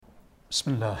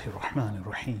بسم الله الرحمن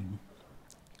الرحيم.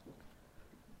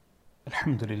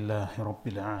 الحمد لله رب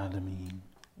العالمين،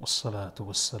 والصلاة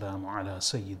والسلام على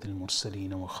سيد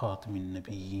المرسلين وخاتم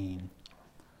النبيين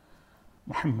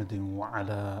محمد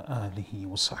وعلى آله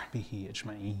وصحبه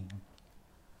أجمعين.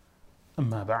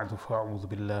 أما بعد، فأعوذ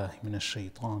بالله من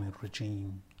الشيطان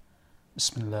الرجيم.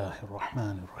 بسم الله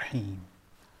الرحمن الرحيم.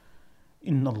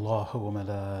 إن الله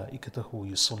وملائكته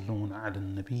يصلون على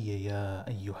النبي يا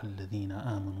أيها الذين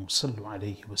آمنوا صلوا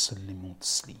عليه وسلموا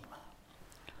تسليما.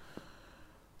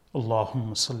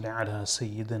 اللهم صل على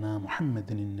سيدنا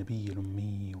محمد النبي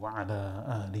الأمي وعلى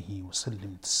آله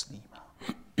وسلم تسليما.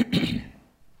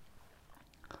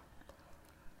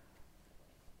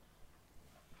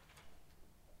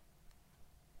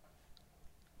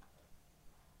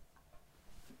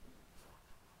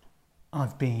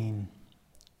 I've been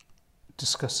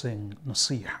discussing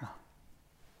nasiha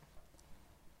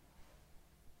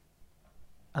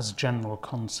as a general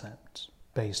concept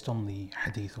based on the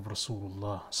hadith of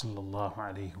Rasulullah sallallahu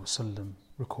alayhi wasallam,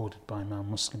 recorded by Imam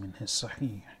Muslim in his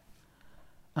Sahih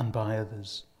and by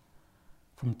others,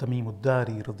 from Tamim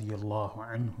ad-Dari radiyallahu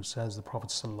anhu, says the Prophet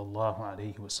sallallahu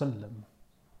alayhi wasallam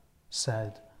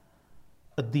said,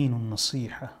 "Ad-deen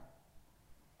an-nasiha."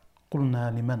 قلنا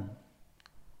لمن؟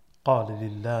 قال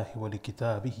لله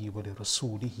ولكتابه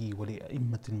ولرسوله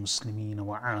ولأئمة المسلمين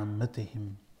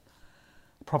وعامتهم.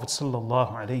 The Prophet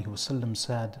sallallahu alayhi wasallam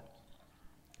said,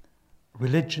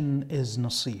 religion is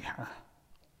nasiha.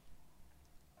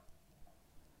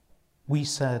 We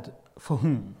said, for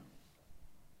whom?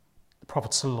 The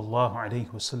Prophet sallallahu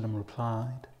alayhi wasallam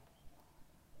replied,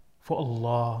 for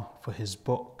Allah, for His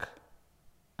book,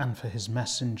 and for His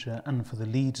messenger, and for the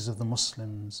leaders of the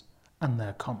Muslims and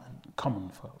their common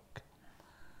folk.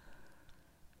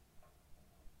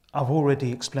 I've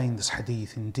already explained this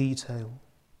hadith in detail,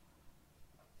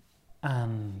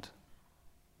 and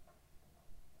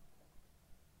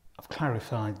I've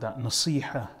clarified that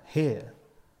nasiha here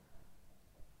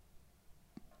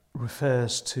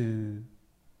refers to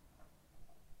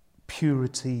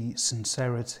purity,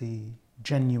 sincerity,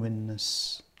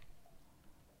 genuineness,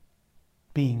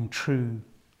 being true,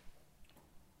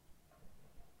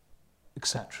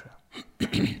 etc.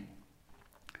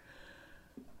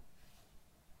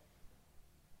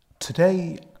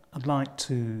 Today I'd like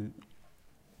to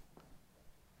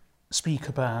speak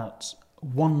about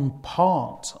one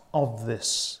part of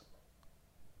this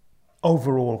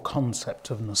overall concept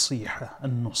of nasiha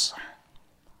and nusah,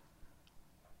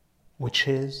 which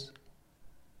is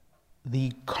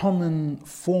the common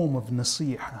form of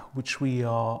nasiha which we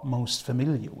are most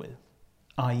familiar with,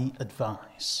 i.e.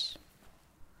 advice.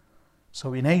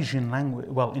 So in Asian language,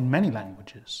 well, in many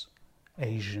languages,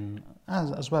 Asian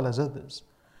as well as others,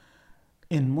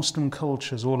 in Muslim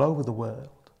cultures all over the world,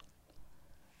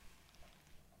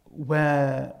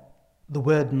 where the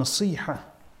word nasiha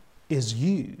is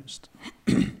used,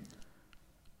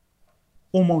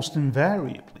 almost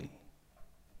invariably,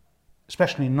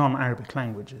 especially in non-Arabic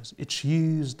languages, it's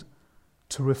used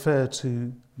to refer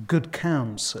to good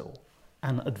counsel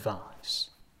and advice.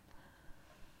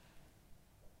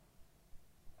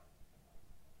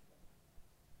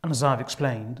 And as I've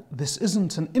explained, this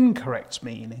isn't an incorrect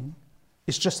meaning,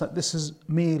 it's just that this is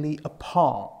merely a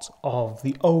part of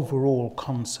the overall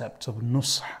concept of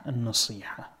nusah and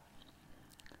nasiha.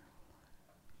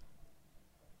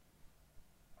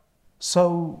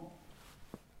 So,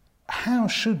 how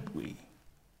should we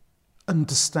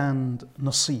understand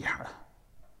nasiha?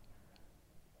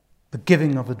 The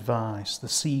giving of advice, the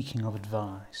seeking of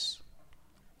advice.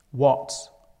 What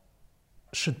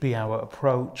should be our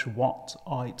approach? What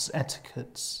are its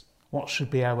etiquettes? What should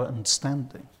be our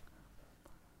understanding?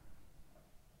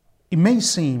 It may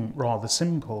seem rather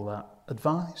simple that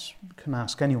advice, you can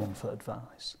ask anyone for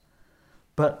advice,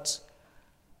 but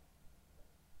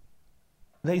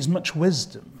there is much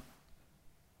wisdom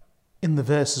in the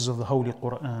verses of the Holy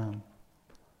Quran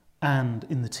and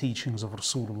in the teachings of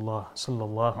Rasulullah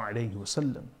sallallahu alayhi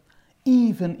wasallam,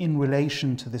 even in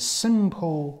relation to this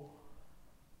simple,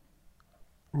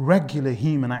 regular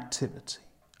human activity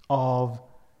of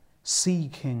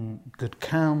seeking good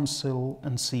counsel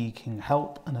and seeking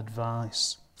help and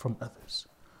advice from others.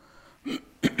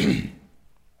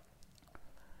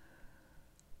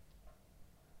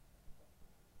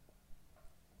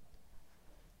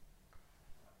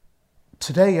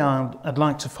 Today I'd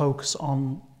like to focus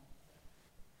on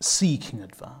seeking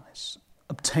advice,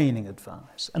 obtaining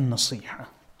advice, and nasiha.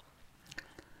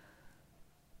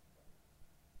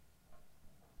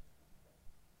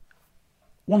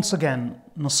 Once again,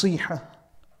 nasiha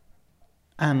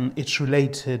and its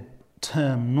related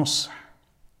term nusah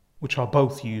which are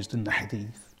both used in the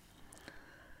hadith,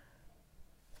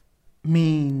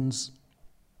 means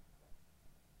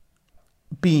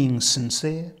being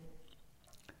sincere,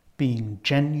 being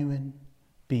genuine,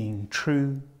 being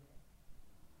true,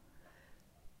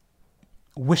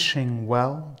 wishing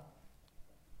well,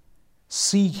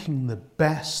 seeking the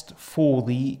best for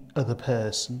the other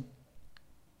person,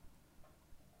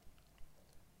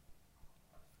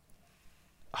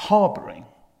 harbouring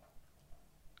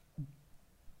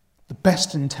the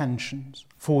best intentions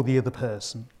for the other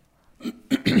person,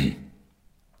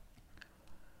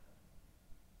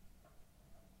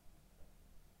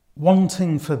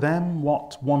 wanting for them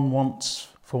what one wants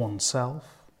for oneself,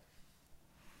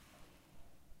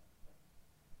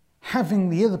 having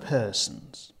the other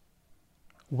person's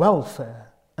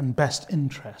welfare and best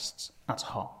interests at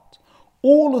heart.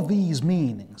 All of these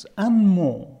meanings and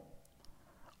more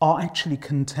are actually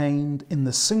contained in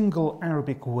the single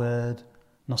Arabic word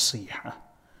nasiha.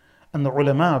 And the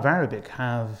ulama of Arabic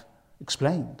have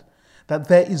explained that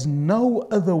there is no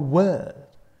other word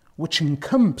which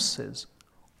encompasses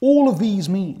all of these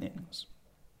meanings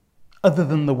other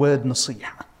than the word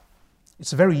nasiha.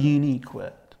 It's a very unique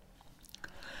word.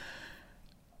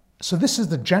 So this is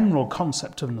the general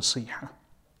concept of nasiha.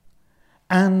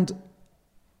 And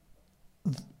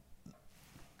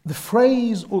the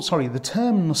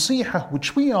term nasiha,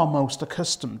 which we are most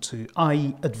accustomed to,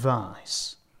 i.e.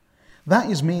 advice,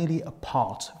 that is merely a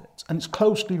part of it, and it's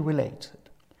closely related.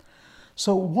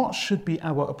 So what should be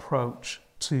our approach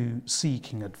to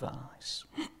seeking advice?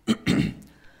 This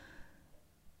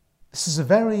is a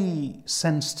very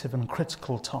sensitive and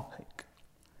critical topic.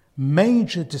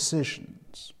 Major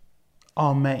decisions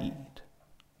are made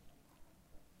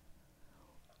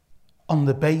on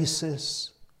the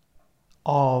basis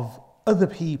of other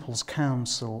people's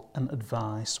counsel and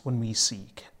advice when we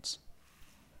seek it.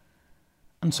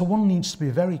 And so one needs to be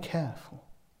very careful.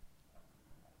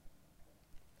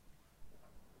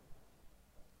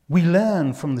 We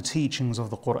learn from the teachings of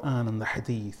the Quran and the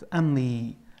Hadith and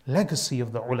the legacy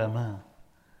of the ulama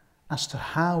as to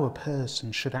how a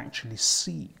person should actually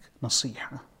seek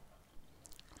nasiha.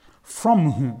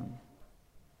 From whom,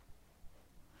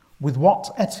 with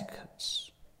what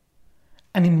etiquettes,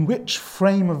 and in which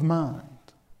frame of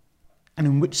mind, and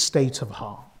in which state of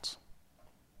heart.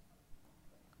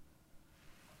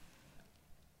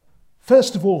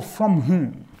 First of all, from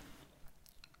whom?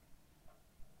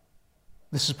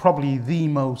 This is probably the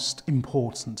most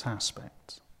important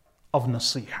aspect of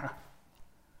nasiha.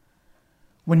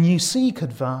 When you seek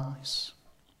advice,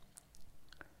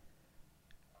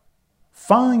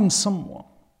 find someone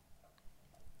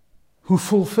who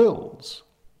fulfills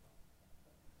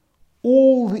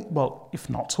if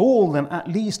not all, then at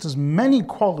least as many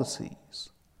qualities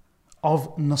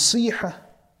of nasiha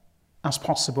as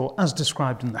possible, as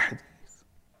described in the hadith.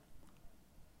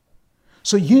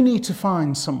 So you need to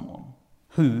find someone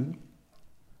who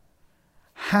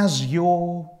has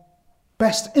your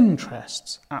best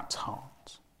interests at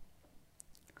heart,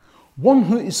 one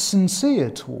who is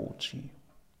sincere towards you,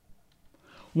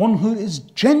 one who is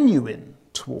genuine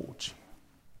towards you,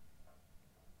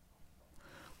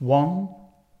 one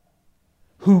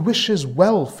who wishes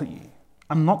well for you,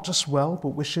 and not just well, but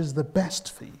wishes the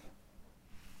best for you.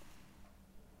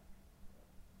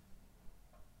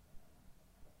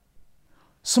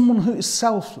 Someone who is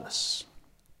selfless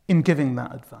in giving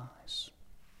that advice.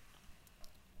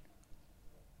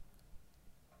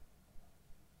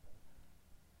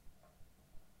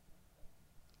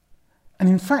 And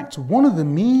in fact, one of the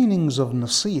meanings of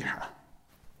nasiha,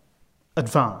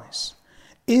 advice,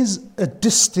 is a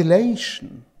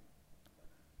distillation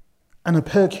and a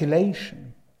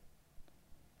percolation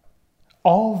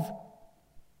of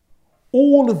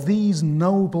all of these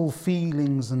noble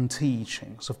feelings and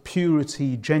teachings of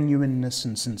purity, genuineness,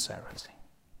 and sincerity.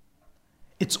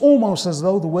 It's almost as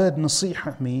though the word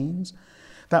nasiha means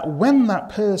that when that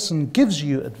person gives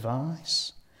you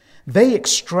advice, they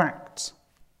extract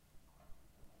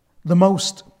the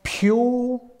most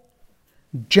pure,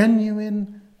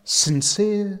 genuine,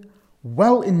 sincere,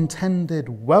 well-intended,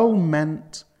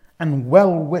 well-meant, and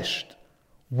well-wished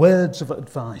words of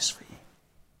advice for you.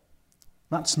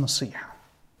 That's nasiha.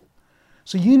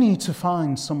 So you need to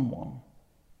find someone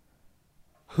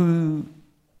who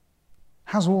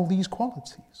has all these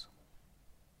qualities.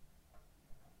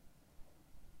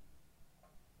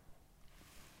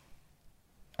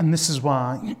 And this is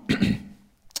why,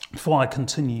 before I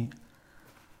continue,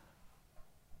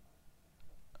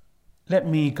 let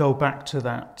me go back to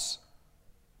that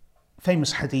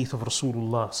famous hadith of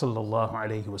Rasulullah sallallahu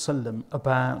alayhi wasallam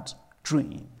about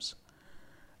dreams.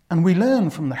 And we learn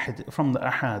from the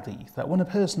ahadith that when a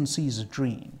person sees a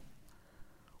dream,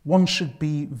 one should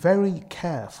be very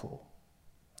careful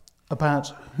about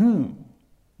whom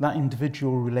that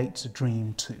individual relates a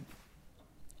dream to.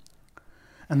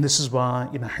 And this is why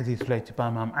in a hadith related by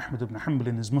Imam Ahmad ibn Hanbal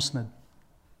in his Musnad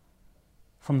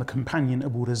from the companion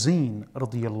Abu Razin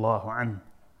radiyallahu anhu,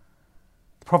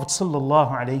 the Prophet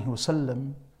sallallahu alayhi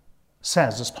wasallam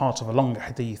says, as part of a longer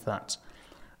hadith, that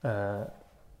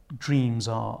dreams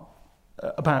are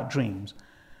about dreams.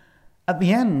 At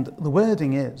the end, the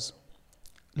wording is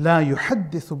لا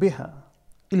يحدث بها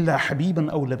إلا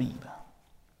حبيبا أو لبيبا.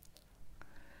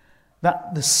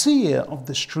 That the seer of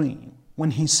this dream,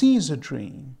 when he sees a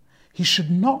dream, he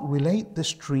should not relate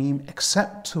this dream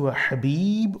except to a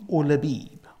Habib or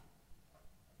Labib.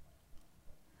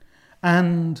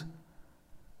 And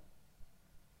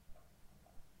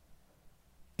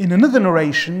in another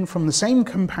narration from the same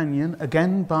companion,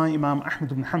 again by Imam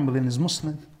Ahmad ibn Hanbal in his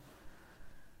Musnad,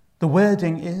 the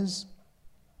wording is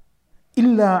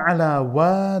إِلَّا عَلَى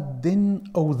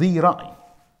وَادٍ أَوْ ذِي رَأْيٍ,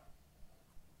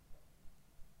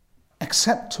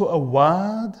 except to a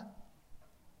wad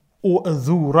or a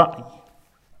dhu ra'i.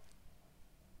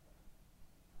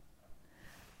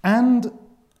 And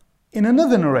in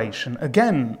another narration,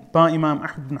 again by Imam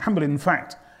Ahmad ibn Hanbal, in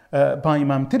fact, by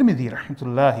Imam Tirmidhi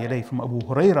rahmatullahi alayhi, from Abu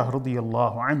Hurairah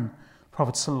radiyallahu anhu,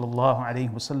 Prophet sallallahu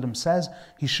alayhi wasallam says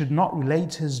he should not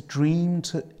relate his dream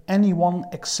to anyone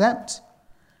except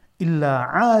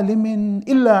إِلَّا عَالِمٍ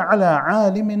إِلَّا عَلَى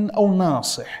عَالِمٍ أَوْ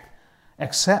نَاصِحٍ,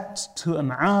 except to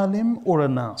an alim or a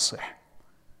nasih.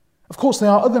 Of course, there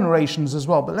are other narrations as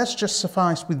well, but let's just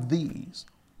suffice with these.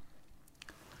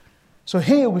 So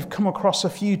here we've come across a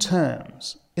few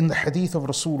terms in the hadith of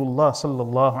Rasulullah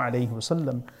sallallahu alayhi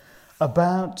wasallam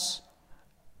about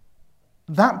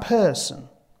that person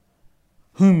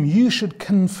whom you should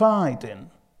confide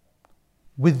in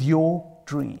with your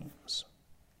dreams.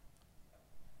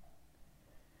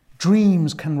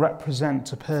 Dreams can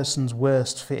represent a person's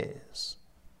worst fears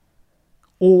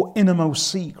or innermost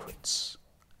secrets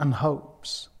and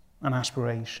hopes and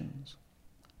aspirations.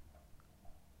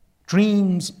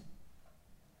 Dreams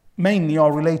mainly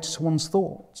are related to one's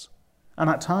thoughts, and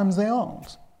at times they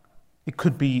aren't.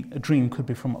 A dream could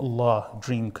be from Allah, a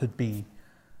dream could be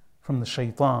from the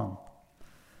shaitan.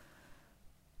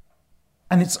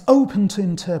 And it's open to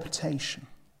interpretation.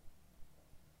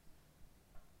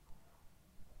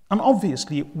 And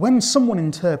obviously, when someone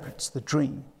interprets the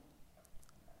dream,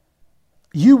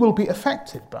 you will be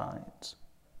affected by it.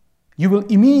 You will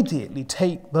immediately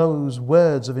take those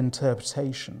words of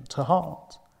interpretation to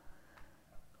heart.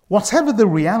 Whatever the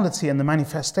reality and the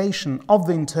manifestation of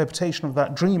the interpretation of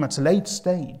that dream at a later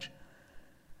stage,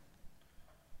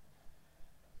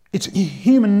 it's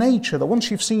human nature that once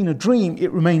you've seen a dream,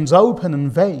 it remains open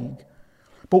and vague.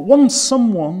 But once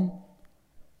someone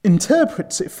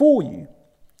interprets it for you,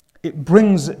 it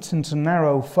brings it into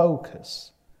narrow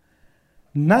focus.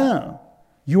 Now,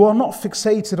 you are not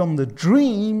fixated on the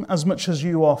dream as much as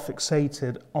you are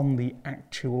fixated on the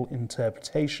actual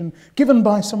interpretation given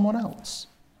by someone else.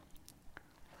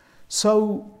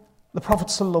 So, the Prophet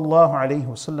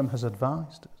ﷺ has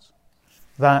advised us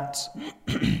that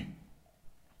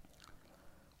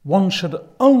one should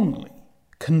only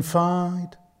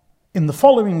confide in the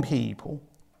following people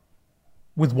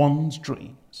with one's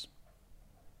dreams.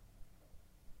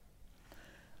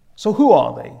 So who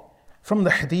are they? From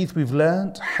the hadith we've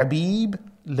learnt Habib,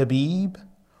 Labib,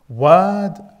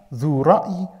 Wad, Dhu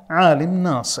Ra'i, Alim,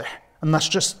 Nasih. And that's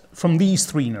just from these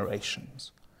three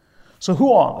narrations. So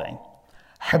who are they?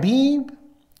 Habib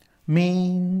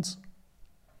means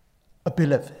a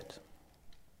beloved.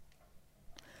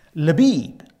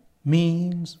 Labib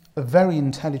means a very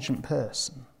intelligent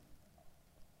person.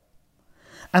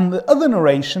 And the other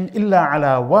narration, Illa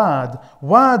ala Wad,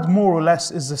 Wad more or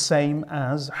less is the same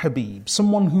as Habib,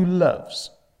 someone who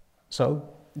loves. So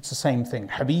it's the same thing,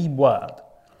 Habib, Wad.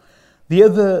 The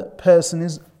other person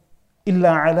is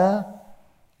Illa ala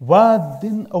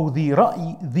Wadin or Dhi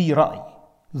Ra'i,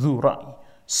 Dhu Ra'i,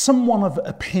 someone of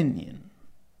opinion.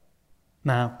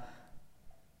 Now,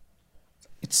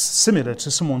 it's similar to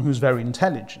someone who's very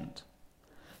intelligent.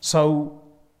 So,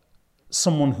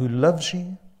 someone who loves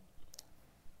you,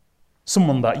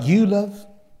 someone that you love,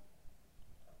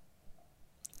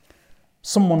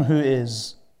 someone who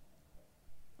is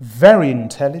very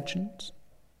intelligent,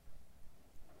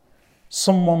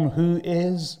 someone who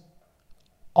is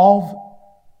of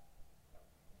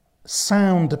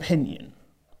sound opinion.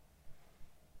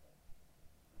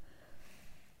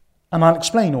 And I'll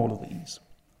explain all of these.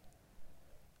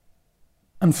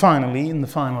 And finally, in the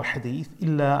final hadith,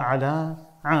 إِلَّا عَلَى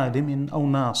عالم أو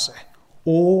ناصح.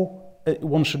 Or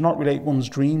one should not relate one's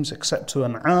dreams except to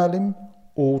an alim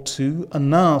or to a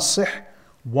nasih,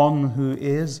 one who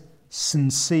is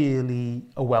sincerely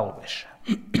a well-wisher.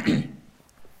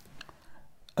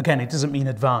 Again, it doesn't mean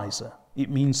advisor. It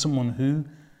means someone who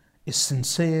is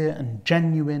sincere and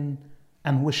genuine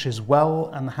and wishes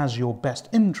well and has your best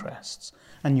interests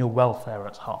and your welfare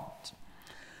at heart.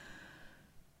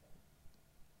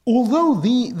 Although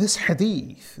these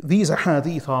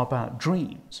ahadith are about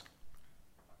dreams,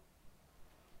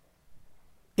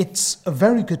 it's a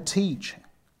very good teaching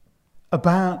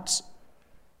about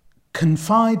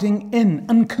confiding in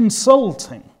and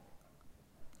consulting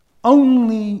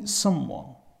only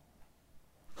someone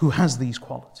who has these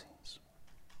qualities.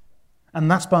 And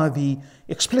that's by the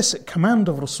explicit command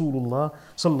of Rasulullah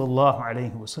sallallahu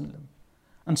alayhi wasallam.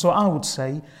 And so I would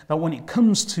say that when it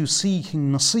comes to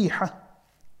seeking nasiha,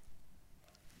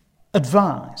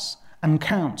 advice and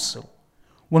counsel,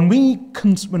 when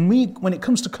it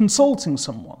comes to consulting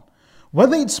someone,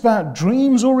 whether it's about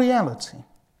dreams or reality,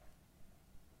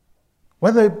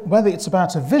 whether it's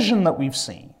about a vision that we've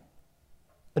seen,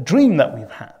 a dream that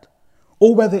we've had,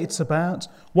 or whether it's about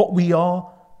what we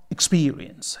are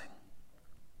experiencing,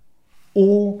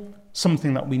 or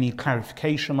something that we need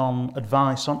clarification on,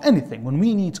 advice on, anything, when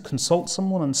we need to consult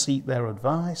someone and seek their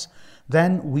advice,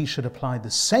 then we should apply the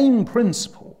same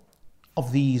principle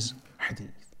of these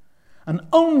hadith and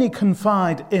only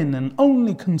confide in and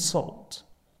only consult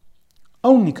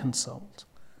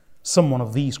someone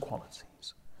of these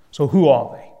qualities. So who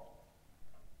are they?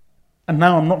 And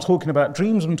now I'm not talking about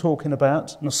dreams, I'm talking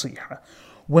about nasiha.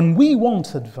 When we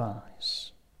want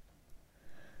advice,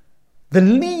 the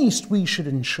least we should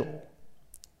ensure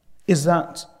is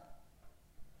that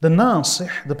the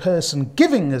nasih, the person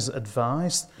giving us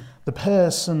advice, the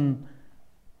person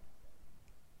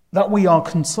that we are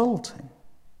consulting,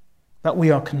 that we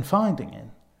are confiding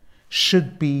in,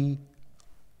 should be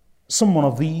someone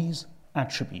of these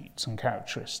attributes and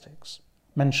characteristics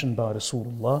mentioned by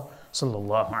Rasulullah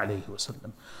sallallahu alayhi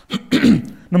wasallam.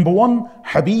 Number one,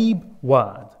 Habib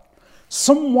Wad.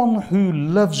 Someone who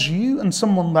loves you and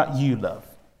someone that you love.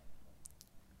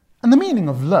 And the meaning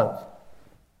of love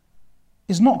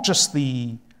is not just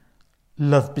the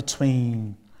love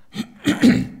between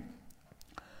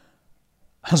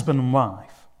husband and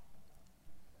wife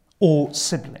or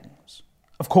siblings.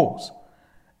 Of course.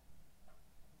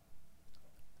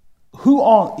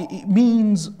 It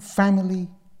means family,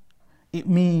 it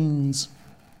means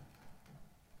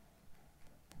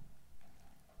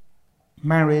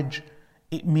marriage,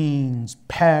 it means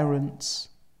parents,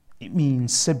 it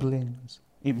means siblings,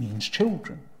 it means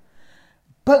children.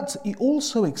 But it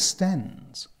also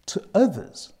extends to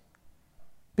others,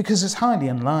 because it's highly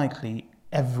unlikely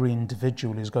every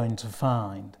individual is going to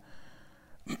find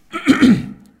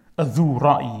a dhu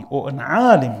ra'i or an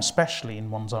alim, especially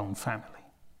in one's own family.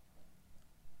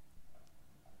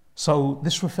 So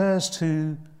this refers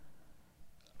to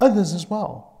others as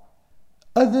well.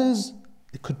 Others,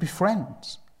 it could be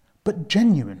friends, but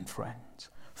genuine friends.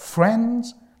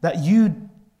 Friends that you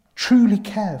truly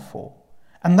care for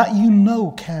and that you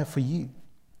know care for you.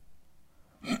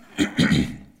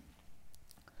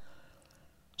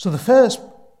 So the first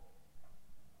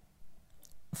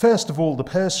of all, the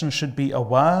person should be a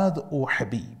wad or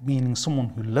habib, meaning someone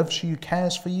who loves you,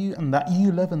 cares for you, and that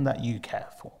you love and that you care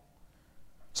for.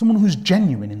 Someone who's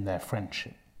genuine in their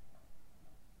friendship.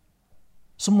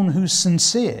 Someone who's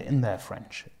sincere in their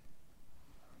friendship.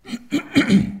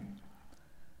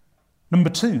 Number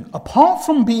two, apart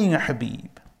from being a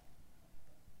habib,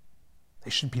 they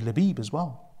should be labib as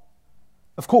well.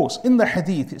 Of course, in the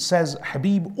hadith it says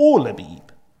habib or labib.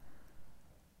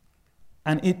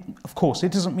 And it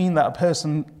doesn't mean that a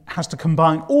person has to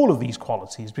combine all of these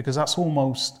qualities, because that's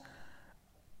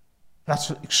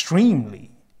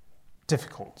extremely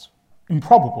difficult,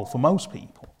 improbable for most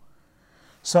people.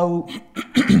 So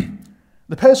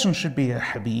the person should be a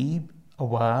habib, a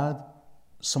wad,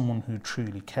 someone who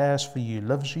truly cares for you,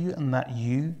 loves you, and that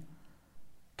you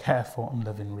care for and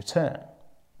love in return.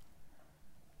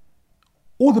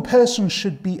 Or the person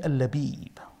should be a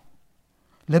labib.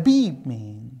 Labib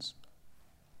means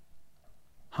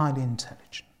highly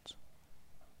intelligent.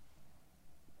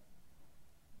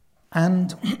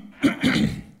 And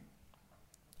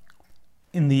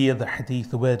in the other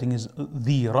hadith, the wording is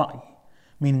dhi ra'i,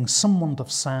 meaning someone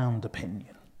of sound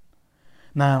opinion.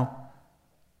 Now,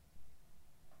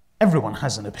 everyone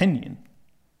has an opinion.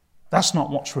 That's not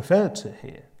what's referred to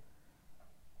here.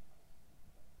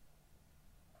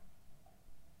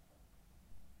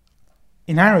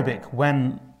 In Arabic,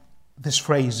 when this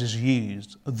phrase is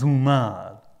used, dhu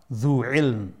mal, ذو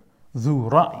علم, ذو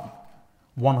رأي,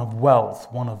 one of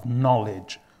wealth, one of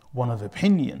knowledge, one of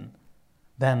opinion,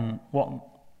 then what?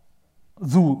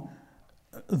 ذو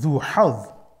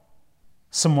حظ,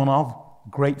 someone of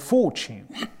great fortune,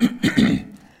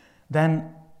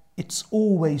 then it's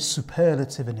always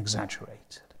superlative and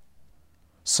exaggerated.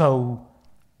 So,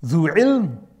 ذو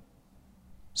علم,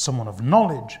 someone of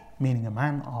knowledge, meaning a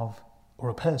man of, or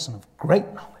a person of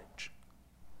great knowledge,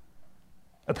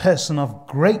 a person of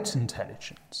great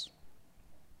intelligence,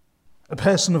 a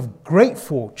person of great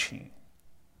fortune,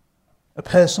 a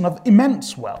person of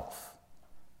immense wealth.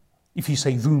 If you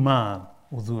say ذو مال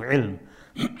or ذو علم.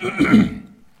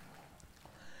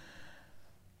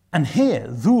 And here,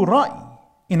 ذو رأي,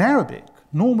 in Arabic,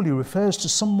 normally refers to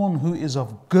someone who is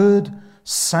of good,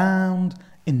 sound,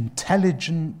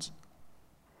 intelligent,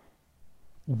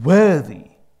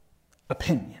 worthy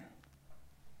opinion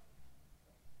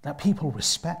that people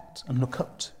respect and look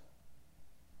up to.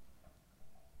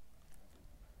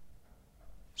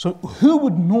 So who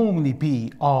would normally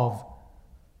be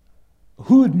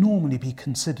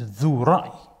considered ذو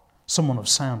رأي, someone of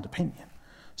sound opinion,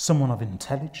 someone of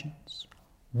intelligence,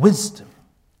 wisdom,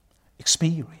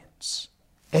 experience,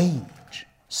 age,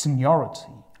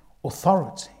 seniority,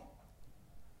 authority?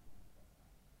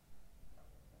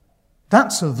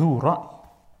 That's a ذو رأي.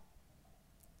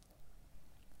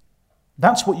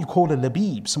 That's what you call a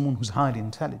labib, someone who's highly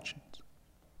intelligent.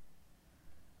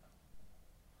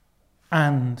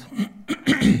 And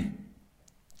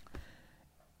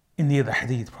in the other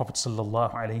hadith, Prophet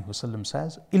ﷺ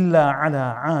says, إِلَّا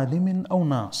عَلَىٰ عَالِمٍ أَوْ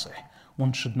نَاصِحٍ.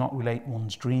 One should not relate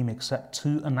one's dream except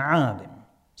to an alim,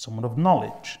 someone of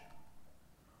knowledge,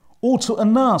 or to a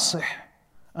nasih.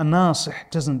 A nasih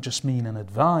doesn't just mean an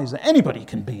advisor. Anybody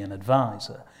can be an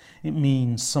advisor. It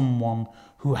means someone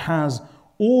who has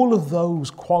all of those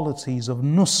qualities of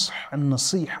nusх and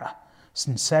nasiha,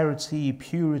 sincerity,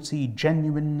 purity,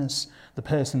 genuineness. The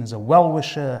person is a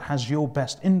well-wisher, has your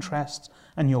best interests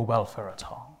and your welfare at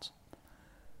heart.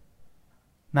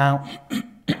 Now,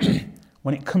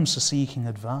 when it comes to seeking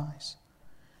advice,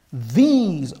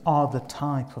 these are the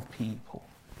type of people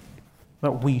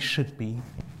that we should be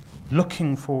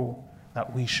looking for,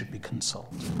 that we should be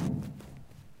consulting.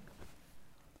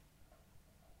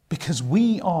 Because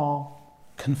we are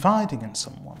confiding in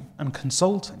someone and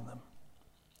consulting them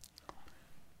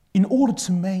in order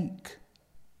to make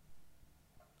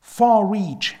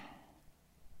far-reaching,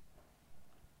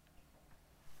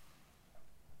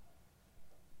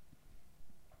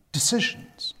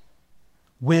 decisions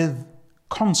with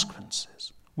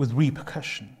consequences, with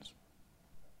repercussions,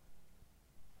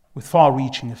 with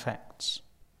far-reaching effects,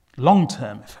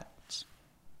 long-term effects,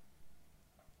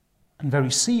 and very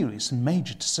serious and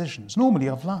major decisions, normally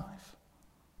of life.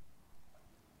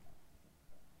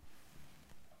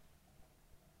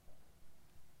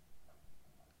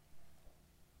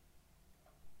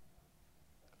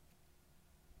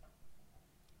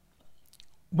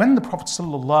 When the Prophet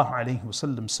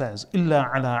ﷺ says,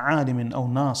 إِلَّا عَلَىٰ عَالِمٍ أَوْ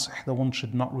نَاصِحٍ, that one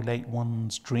should not relate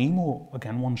one's dream, or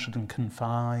again, one shouldn't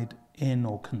confide in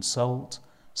or consult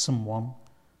someone,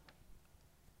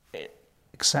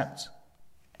 except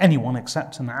anyone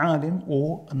except an alim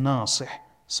or a nasih,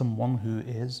 someone who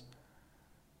is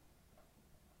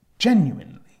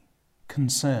genuinely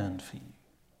concerned for you,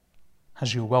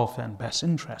 has your welfare and best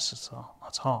interests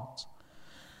at heart.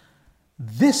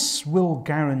 This will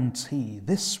guarantee,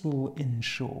 this will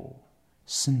ensure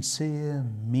sincere,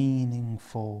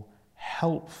 meaningful,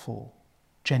 helpful,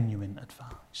 genuine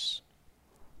advice.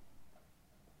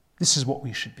 This is what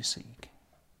we should be seeking.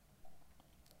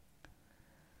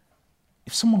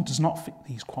 If someone does not fit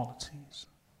these qualities,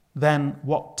 then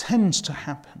what tends to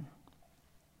happen,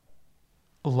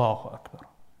 Allahu Akbar,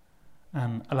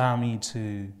 and allow me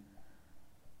to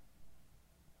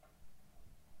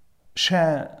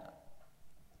share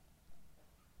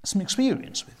some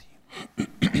experience with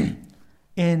you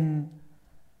in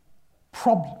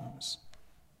problems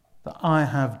that I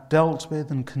have dealt with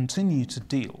and continue to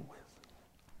deal with,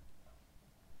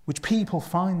 which people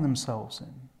find themselves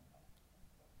in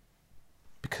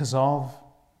because of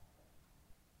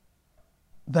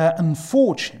their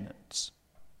unfortunate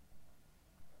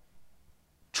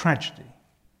tragedy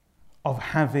of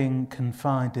having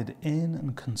confided in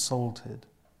and consulted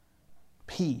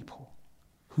people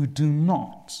who do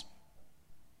not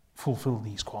fulfill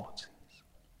these qualities.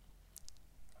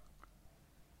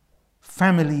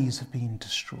 Families have been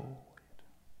destroyed.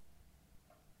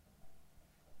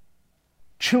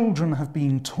 Children have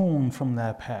been torn from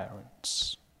their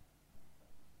parents.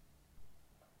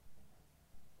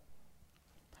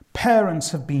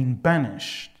 Parents have been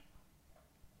banished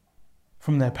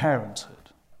from their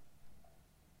parenthood.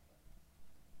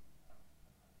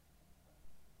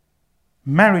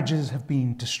 Marriages have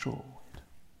been destroyed.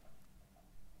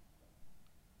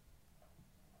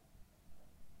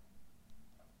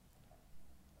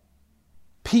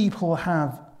 People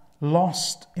have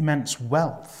lost immense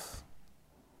wealth.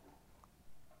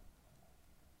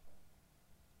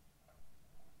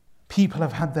 People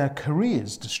have had their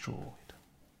careers destroyed.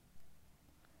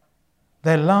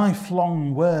 Their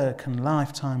lifelong work and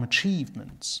lifetime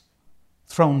achievements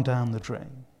thrown down the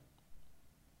drain.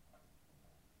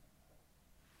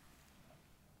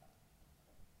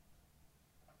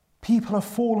 People have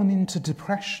fallen into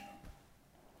depression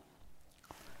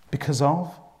because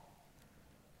of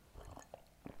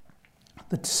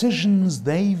the decisions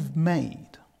they've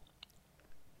made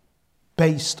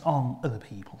based on other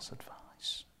people's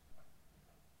advice.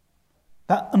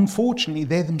 That, unfortunately,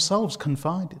 they themselves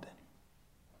confided in,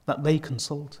 that they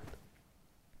consulted.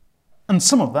 And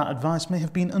some of that advice may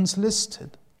have been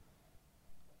unsolicited.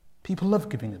 People love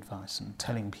giving advice and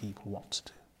telling people what to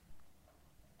do.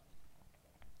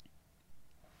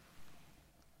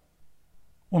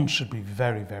 One should be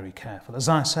very, very careful. As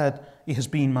I said, it has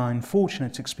been my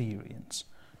unfortunate experience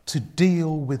to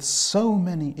deal with so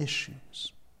many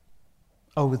issues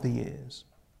over the years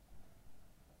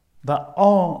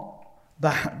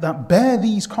that bear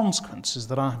these consequences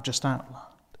that I have just outlined,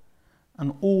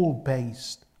 and all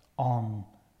based on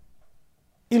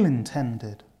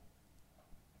ill-intended,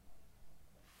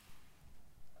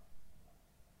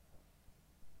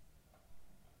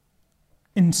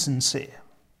 insincere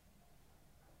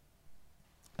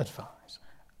advice.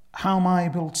 How am I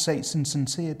able to say it's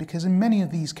insincere? Because in many of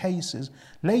these cases,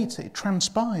 later it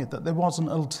transpired that there was an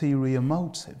ulterior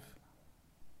motive.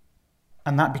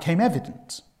 And that became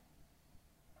evident.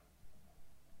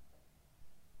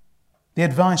 The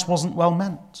advice wasn't well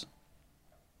meant.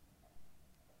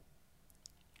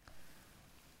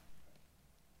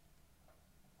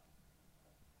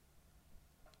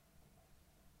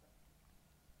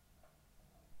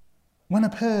 When a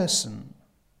person,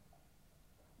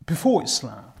 before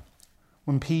Islam,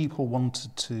 when people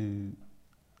wanted to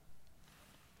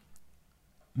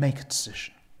make a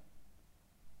decision,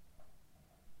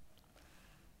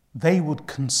 they would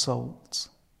consult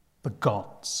the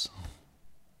gods.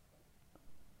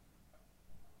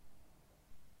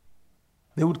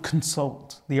 They would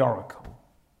consult the oracle.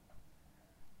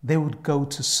 They would go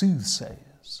to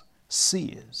soothsayers,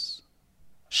 seers,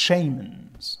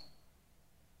 shamans,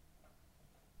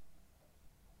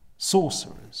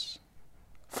 sorcerers,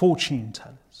 fortune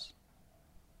tellers.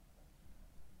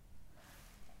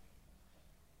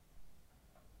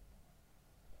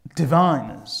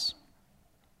 Diviners.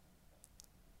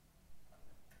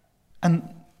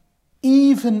 And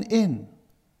even in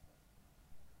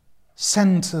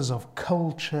centres of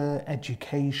culture,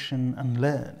 education and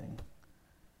learning,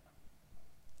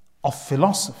 of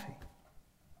philosophy,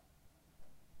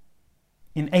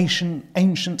 in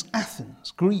ancient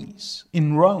Athens, Greece,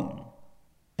 in Rome,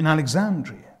 in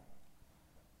Alexandria,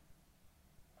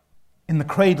 in the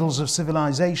cradles of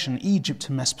civilization, Egypt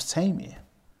and Mesopotamia.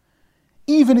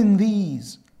 Even in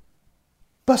these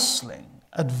bustling,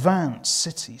 advanced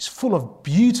cities full of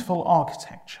beautiful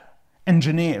architecture,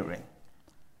 engineering,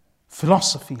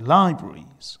 philosophy,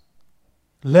 libraries,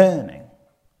 learning,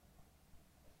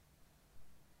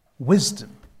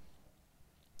 wisdom,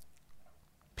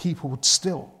 people would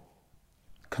still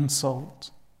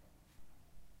consult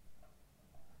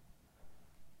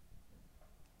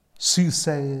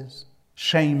soothsayers,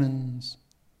 shamans,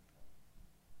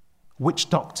 witch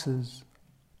doctors.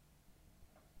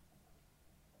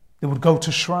 They would go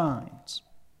to shrines,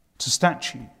 to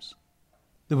statues.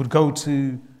 They would go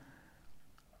to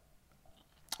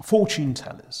fortune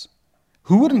tellers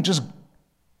who wouldn't just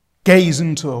gaze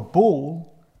into a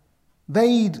ball,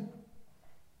 they'd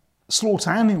slaughter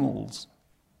animals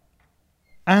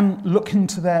and look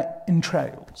into their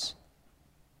entrails.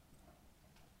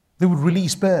 They would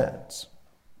release birds.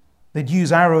 They'd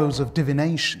use arrows of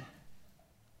divination.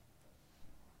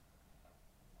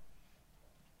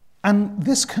 And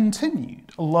this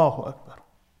continued. Allahu Akbar.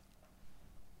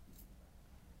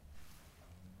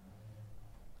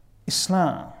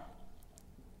 Islam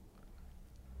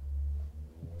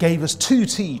gave us two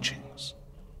teachings.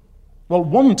 Well,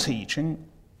 one teaching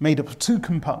made up of two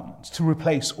components to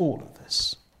replace all of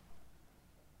this.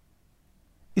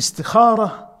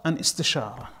 Istikhara and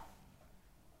istishara.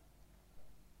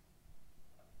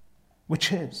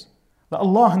 Which is that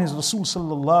Allah and His Rasul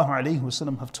sallallahu alayhi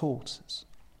wasallam have taught us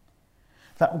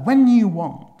that when you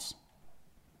want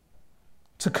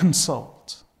to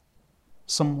consult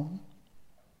someone,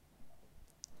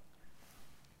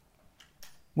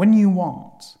 when you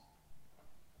want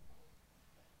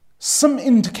some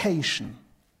indication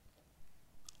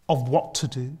of what to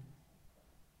do,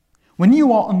 when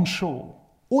you are unsure,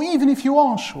 or even if you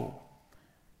are sure,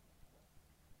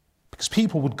 because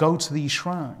people would go to these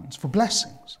shrines for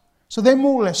blessings. So they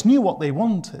more or less knew what they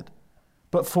wanted,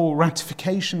 but for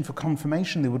ratification, for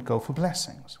confirmation, they would go for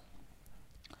blessings.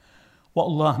 What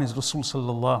Allah and His Rasul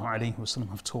sallallahu alayhi wa sallam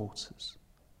have taught us,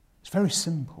 it's very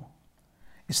simple.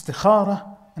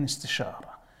 Istikhara and istishara.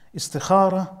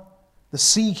 Istikhara, the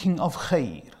seeking of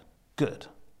khair, good.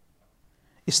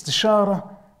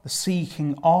 Istishara, the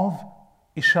seeking of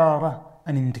ishara,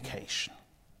 an indication.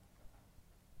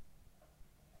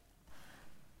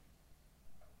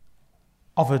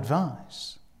 Of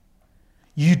advice.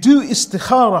 You do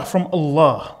istikhara from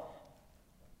Allah.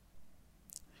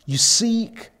 You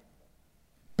seek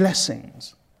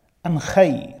blessings and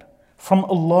khair from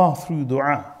Allah through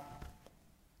dua.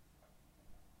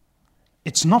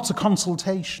 It's not a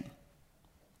consultation.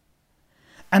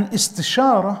 And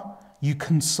istishara, you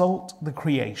consult the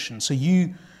creation. So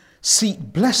you seek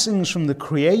blessings from the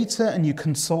Creator and you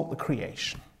consult the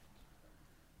creation.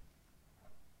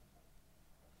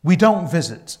 We don't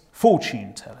visit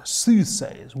fortune tellers,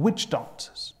 soothsayers, witch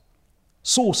doctors,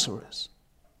 sorcerers,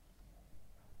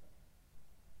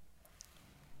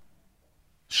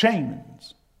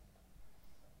 shamans,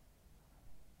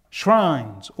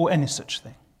 shrines, or any such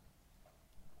thing.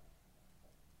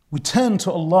 We turn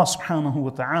to Allah subhanahu wa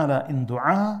ta'ala in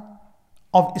dua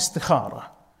of istikhara,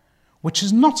 which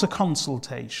is not a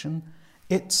consultation,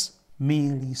 it's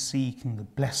merely seeking the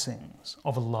blessings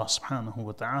of Allah subhanahu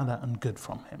wa ta'ala and good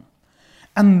from Him.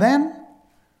 And then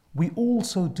we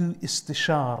also do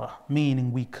istishara,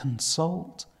 meaning we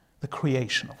consult the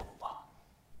creation of Allah.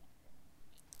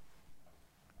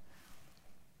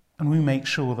 And we make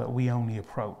sure that we only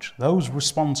approach those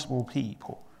responsible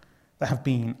people that have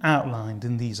been outlined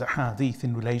in these ahadith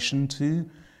in relation to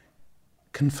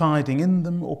confiding in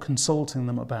them or consulting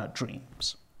them about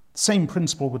dreams. The same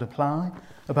principle would apply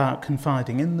about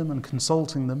confiding in them and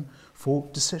consulting them for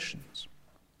decisions.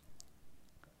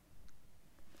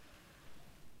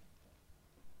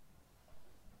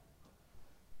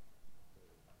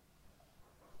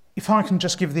 If I can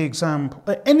just give the example,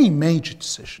 any major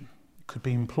decision, it could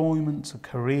be employment, a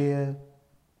career,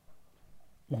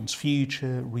 one's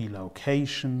future,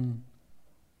 relocation,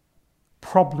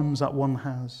 problems that one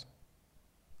has.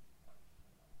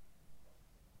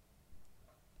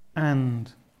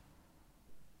 And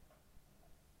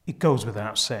it goes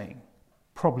without saying,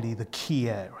 probably the key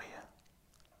area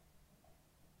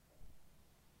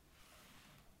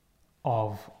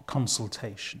of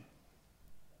consultation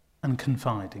and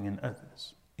confiding in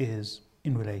others is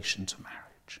in relation to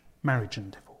marriage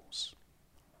and divorce.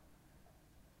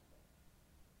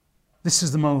 This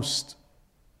is the most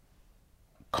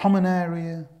common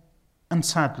area and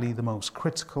sadly the most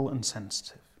critical and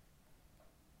sensitive.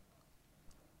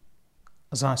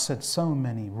 As I said, so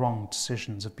many wrong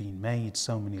decisions have been made,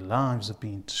 so many lives have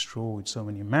been destroyed, so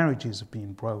many marriages have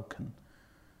been broken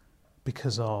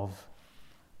because of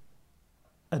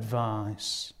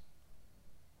advice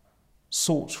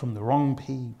sought from the wrong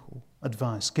people,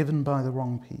 advice given by the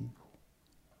wrong people.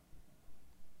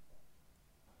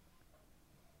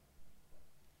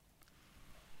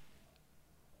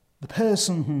 The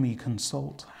person whom we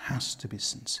consult has to be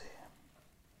sincere.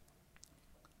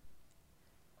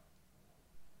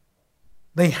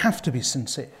 They have to be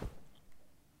sincere.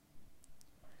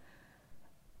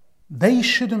 They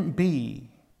shouldn't be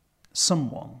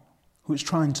someone who is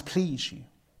trying to please you.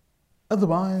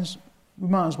 Otherwise, we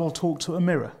might as well talk to a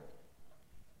mirror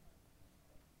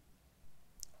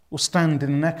or stand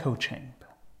in an echo chamber.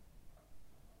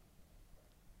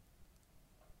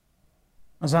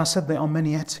 As I said, there are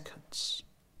many etiquettes.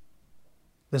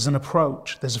 There's an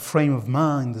approach, there's a frame of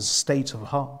mind, there's a state of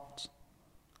heart.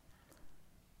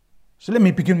 So let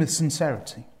me begin with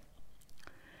sincerity.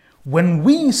 When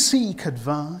we seek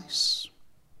advice,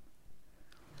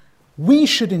 we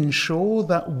should ensure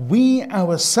that we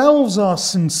ourselves are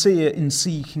sincere in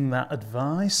seeking that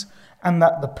advice and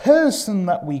that the person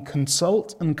that we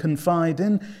consult and confide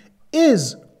in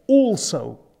is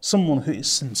also someone who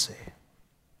is sincere.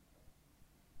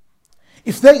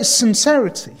 If there is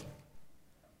sincerity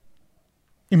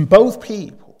in both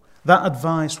people, that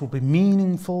advice will be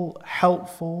meaningful,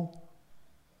 helpful,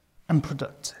 and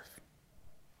productive.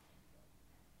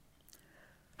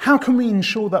 How can we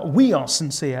ensure that we are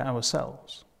sincere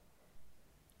ourselves?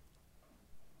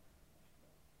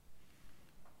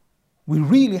 We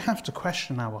really have to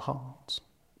question our hearts.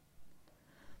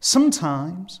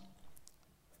 Sometimes,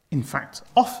 in fact,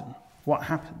 often, what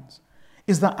happens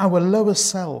is that our lower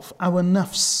self, our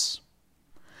nafs,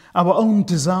 our own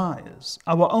desires,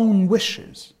 our own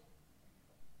wishes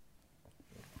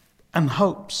and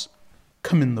hopes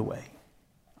come in the way.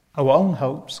 Our own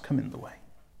hopes come in the way.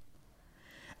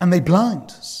 And they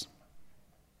blind us.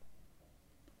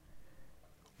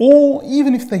 Or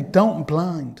even if they don't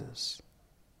blind us,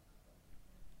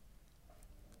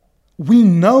 we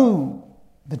know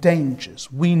the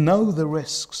dangers, we know the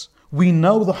risks, we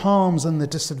know the harms and the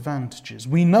disadvantages,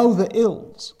 we know the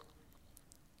ills.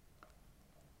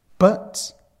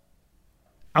 But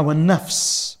our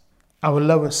nafs, our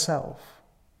lower self,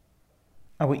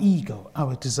 our ego,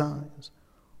 our desires,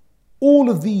 all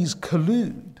of these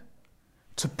collude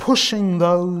to pushing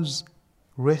those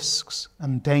risks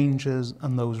and dangers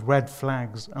and those red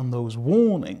flags and those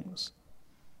warnings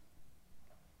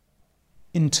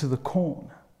into the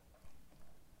corner.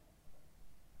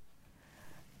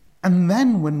 And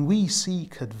then when we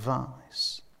seek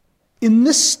advice, in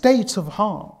this state of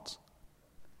heart,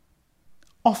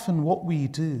 often what we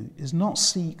do is not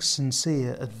seek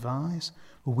sincere advice,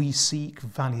 but we seek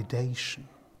validation.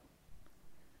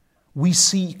 We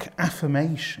seek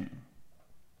affirmation.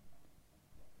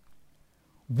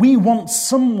 We want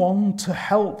someone to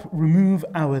help remove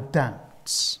our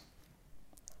doubts,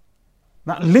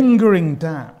 that lingering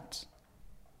doubt.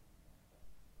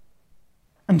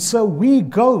 And so we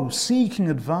go seeking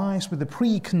advice with a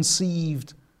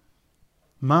preconceived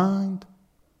mind,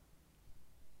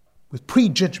 with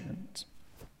prejudgment.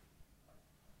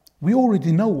 We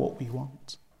already know what we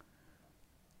want.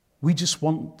 We just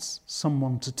want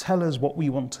someone to tell us what we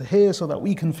want to hear so that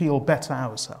we can feel better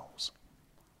ourselves.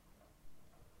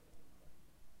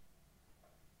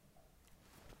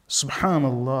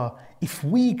 Subhanallah, if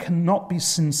we cannot be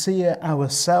sincere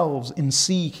ourselves in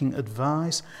seeking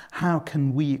advice, how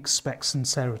can we expect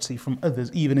sincerity from others,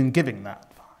 even in giving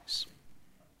that advice?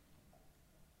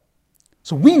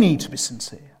 So we need to be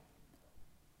sincere.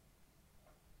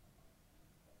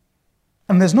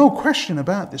 And there's no question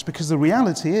about this, because the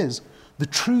reality is, the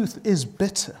truth is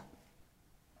bitter.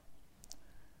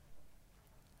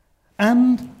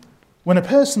 And when a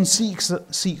person seeks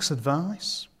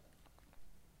advice,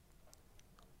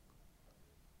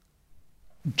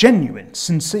 genuine,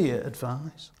 sincere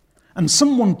advice, and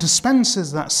someone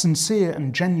dispenses that sincere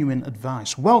and genuine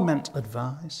advice, well-meant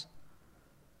advice,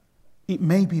 it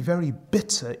may be very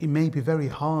bitter, it may be very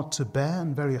hard to bear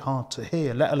and very hard to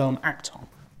hear, let alone act on.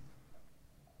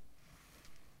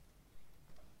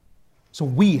 So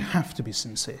we have to be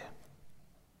sincere.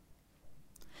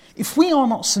 If we are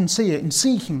not sincere in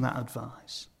seeking that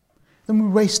advice, then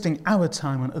we're wasting our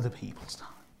time and other people's time.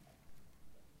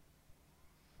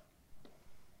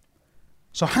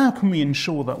 So how can we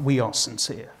ensure that we are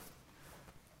sincere?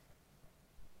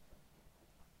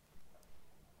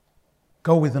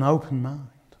 Go with an open mind.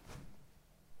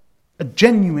 A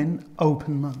genuine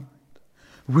open mind.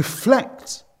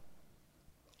 Reflect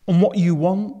on what you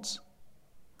want.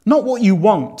 Not what you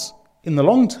want in the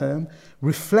long term.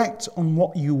 Reflect on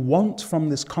what you want from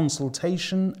this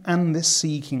consultation and this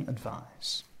seeking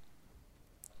advice.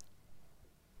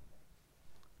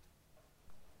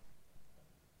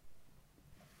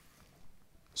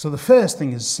 So the first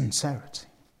thing is sincerity.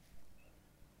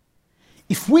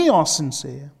 If we are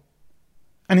sincere,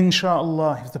 and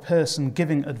inshallah, if the person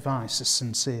giving advice is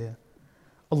sincere,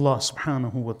 Allah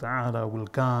subhanahu wa ta'ala will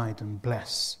guide and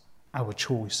bless our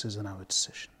choices and our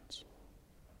decisions.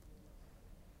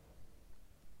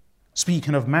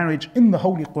 Speaking of marriage, in the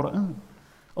Holy Quran,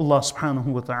 Allah subhanahu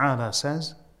wa ta'ala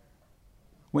says,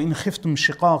 وَإِنْ خِفْتُمْ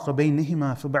شِقَاقَ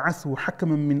بَيْنِهِمَا فَبَعَثُوا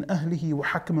حَكَمًا مِّنْ أَهْلِهِ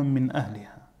وَحَكَمًا مِّنْ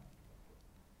أَهْلِهَا.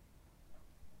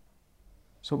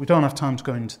 So we don't have time to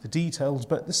go into the details,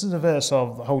 but this is a verse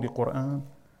of the Holy Quran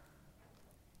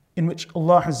in which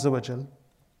Allah Azza wa Jal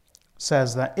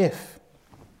says that if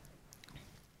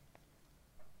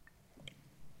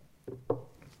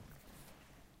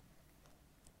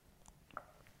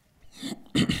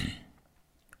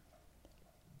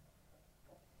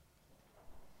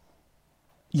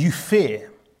you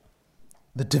fear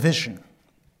the division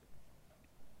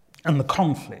and the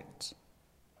conflict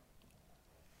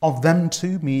of them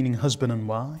two, meaning husband and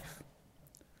wife,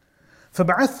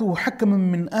 فَبَعَثُوا حَكَمًا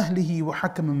مِّنْ أَهْلِهِ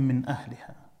وَحَكَمًا مِّنْ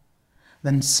أَهْلِهَا,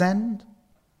 then send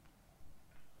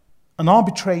an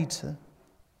arbitrator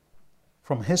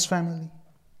from his family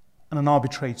and an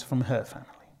arbitrator from her family.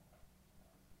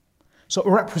 So a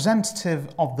representative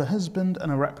of the husband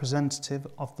and a representative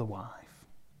of the wife.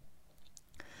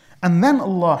 And then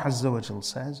Allah Azza wa Jal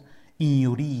says, إِن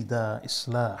يُرِيدَا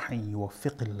إِصْلَاحًا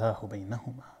يُوَفِّقِ اللَّهُ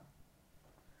بَيْنَهُمَا.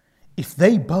 If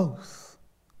they both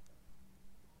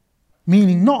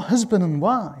meaning not husband and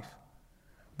wife,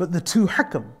 but the two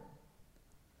hakam,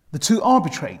 the two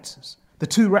arbitrators, the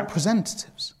two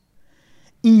representatives.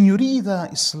 إِن يُرِيدَ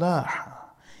إِصْلَاحًا,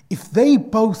 if they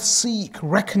both seek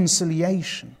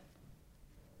reconciliation,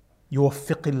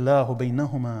 يُوَفِّقِ اللَّهُ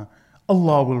بَيْنَهُمَا,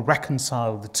 Allah will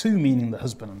reconcile the two, meaning the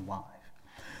husband and wife.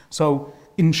 So,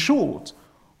 in short,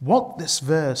 what this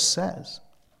verse says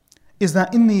is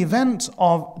that in the event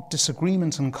of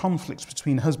disagreement and conflicts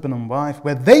between husband and wife,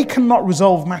 where they cannot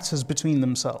resolve matters between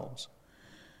themselves,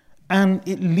 and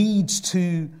it leads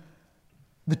to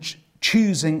the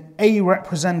choosing a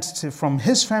representative from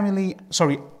his family,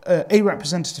 a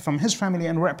representative from his family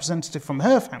and a representative from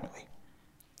her family,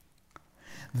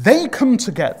 they come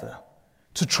together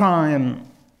to try and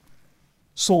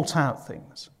sort out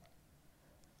things.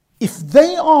 If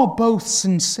they are both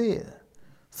sincere,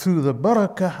 through the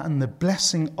barakah and the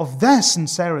blessing of their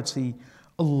sincerity,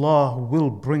 Allah will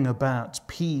bring about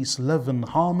peace, love and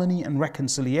harmony and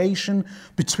reconciliation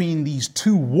between these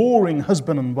two warring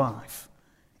husband and wife,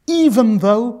 even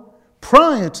though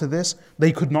prior to this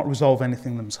they could not resolve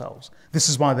anything themselves. This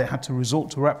is why they had to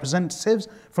resort to representatives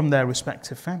from their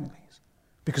respective families,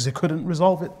 because they couldn't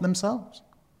resolve it themselves.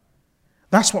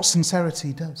 That's what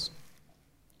sincerity does.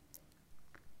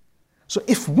 So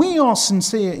if we are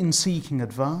sincere in seeking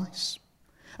advice,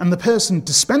 and the person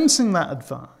dispensing that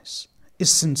advice is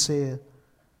sincere,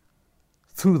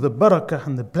 through the barakah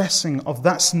and the blessing of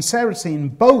that sincerity in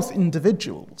both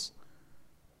individuals,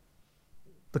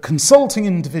 the consulting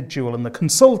individual and the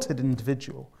consulted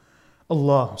individual,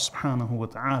 Allah subhanahu wa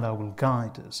ta'ala will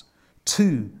guide us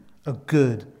to a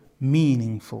good,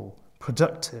 meaningful,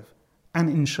 productive, and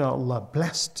inshallah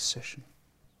blessed decision.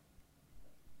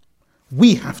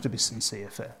 We have to be sincere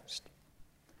first.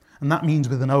 And that means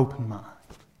with an open mind.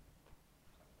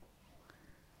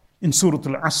 In Surah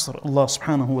Al-Asr, Allah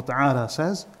subhanahu wa ta'ala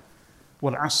says,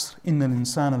 وَالْعَصْرِ إِنَّ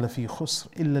الْإِنسَانَ لَفِي خُسْرٍ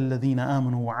إِلَّا الَّذِينَ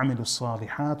آمَنُوا وَعَمِلُوا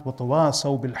الصَّالِحَاتِ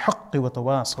وَتَوَاصَوْا بِالْحَقِّ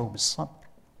وَتَوَاصَوْا بِالصَّبْرِ.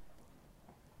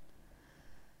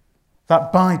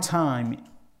 That by time,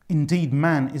 indeed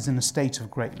man is in a state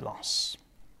of great loss,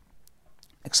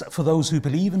 except for those who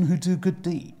believe and who do good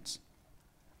deeds.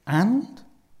 And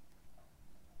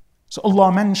so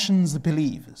Allah mentions the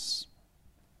believers.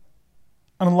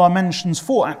 And Allah mentions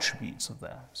 4 attributes of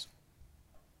theirs.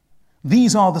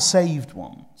 These are the saved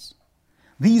ones.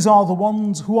 These are the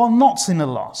ones who are not in a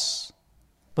loss,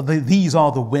 but these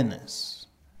are the winners.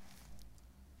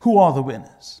 Who are the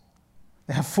winners?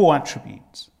 They have 4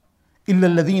 attributes.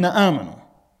 إِلَّا الَّذِينَ آمَنُوا,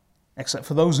 except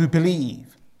for those who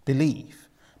believe.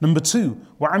 Number 2,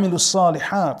 وَعَمِلُوا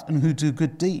الصَّالِحَاتِ, and who do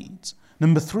good deeds.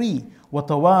 Number 3,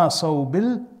 وَتَوَاصَوْا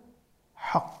بِالْحَقِّ.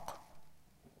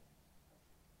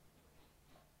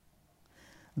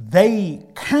 They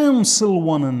counsel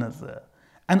one another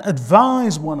and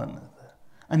advise one another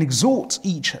and exhort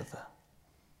each other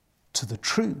to the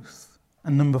truth.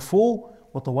 And number 4,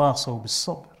 وَتَوَاصَوْا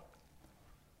بِالصَّبْرِ.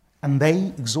 And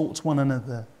they exhort one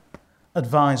another,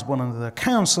 advise one another,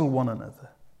 counsel one another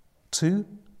to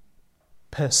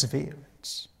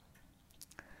perseverance.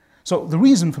 So the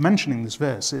reason for mentioning this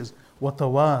verse is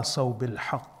وَتَوَاصَوْا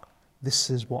بِالْحَقِّ. This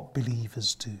is what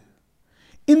believers do.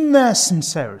 In their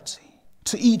sincerity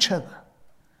to each other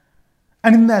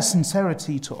and in their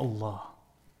sincerity to Allah,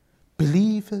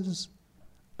 believers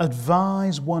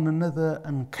advise one another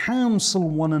and counsel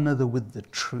one another with the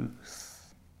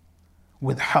truth,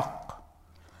 with haqq.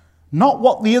 Not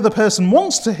what the other person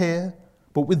wants to hear,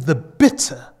 but with the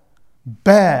bitter,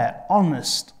 bare,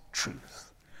 honest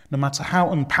truth, no matter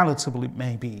how unpalatable it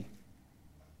may be.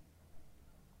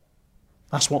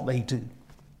 That's what they do.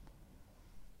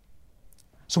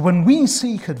 So when we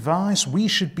seek advice, we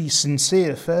should be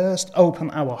sincere first, open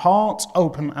our hearts,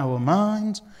 open our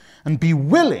minds, and be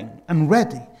willing and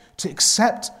ready to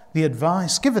accept the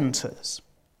advice given to us,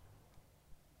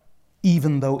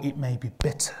 even though it may be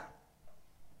bitter.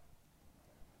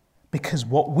 Because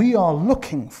what we are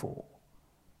looking for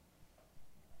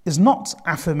is not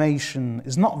affirmation,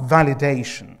 is not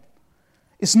validation.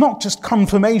 It's not just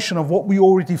confirmation of what we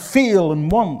already feel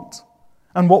and want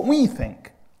and what we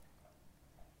think.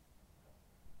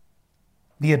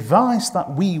 The advice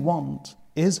that we want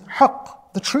is haqq,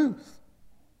 the truth,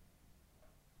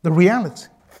 the reality.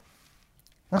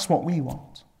 That's what we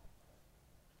want.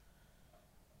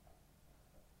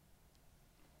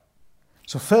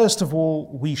 So first of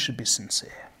all, we should be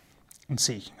sincere in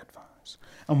seeking advice.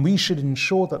 And we should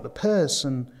ensure that the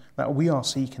person that we are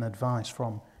seeking advice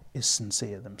from is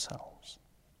sincere themselves.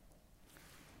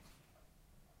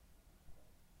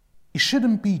 It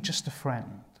shouldn't be just a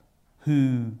friend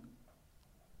who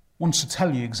wants to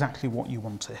tell you exactly what you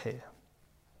want to hear.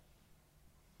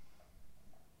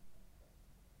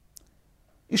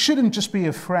 It shouldn't just be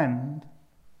a friend.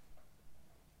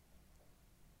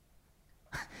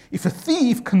 If a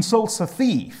thief consults a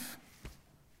thief,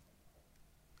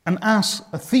 and a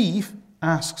thief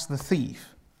asks the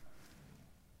thief,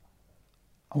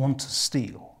 I want to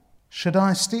steal. Should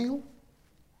I steal?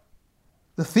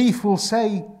 The thief will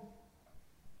say,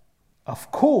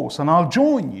 of course, and I'll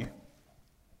join you.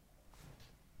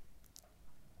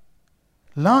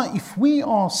 If we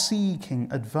are seeking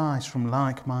advice from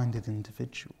like-minded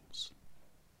individuals,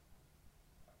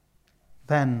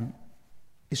 then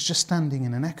it's just standing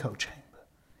in an echo chamber.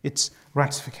 It's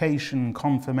ratification,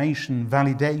 confirmation,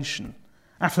 validation,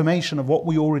 affirmation of what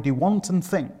we already want and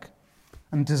think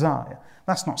and desire.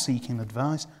 That's not seeking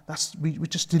advice. We're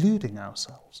just deluding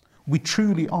ourselves. We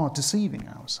truly are deceiving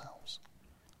ourselves.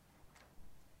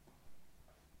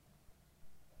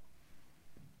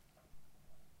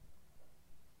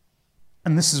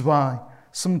 And this is why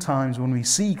sometimes when we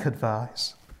seek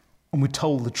advice and we're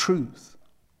told the truth,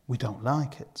 we don't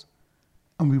like it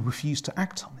and we refuse to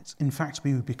act on it. In fact,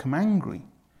 we would become angry.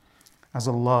 As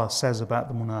Allah says about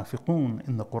the munafiqun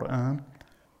in the Quran,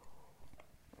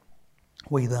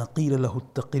 وَإِذَا قِيلَ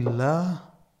لَهُ اتَّقِ اللَّهِ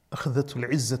أَخَذَتْهُ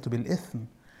الْعِزَّةُ بِالْإِثْمِ.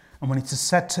 And when it is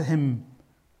said to him,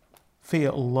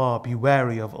 fear Allah, be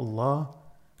wary of Allah,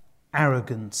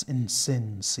 arrogance in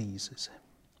sin seizes him.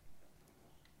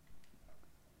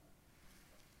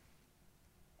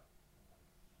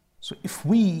 So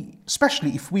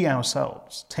especially if we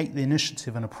ourselves take the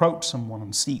initiative and approach someone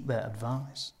and seek their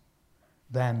advice,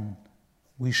 then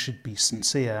we should be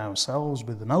sincere ourselves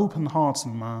with an open heart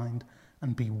and mind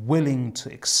and be willing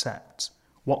to accept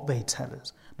what they tell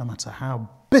us, no matter how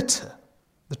bitter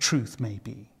the truth may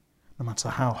be, no matter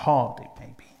how hard it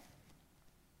may be.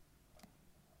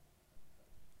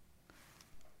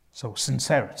 So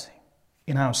sincerity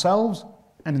in ourselves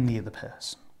and in the other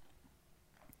person.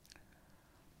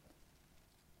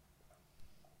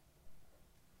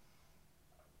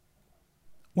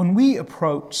 When we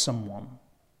approach someone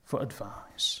for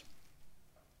advice,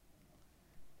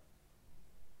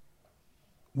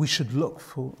 we should look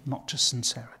for not just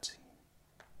sincerity,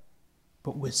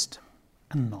 but wisdom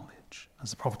and knowledge.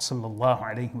 As the Prophet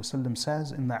ﷺ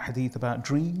says in that hadith about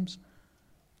dreams,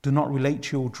 do not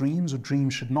relate your dreams, or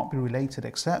dreams should not be related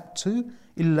except to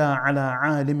إِلَّا عَلَىٰ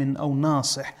عَالِمٍ أَوْ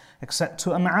نَاصِحٍ, except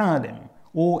to an alim,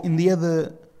 or in the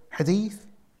other hadith,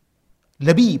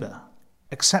 labiba,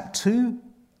 except to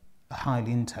a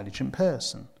highly intelligent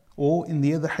person, or in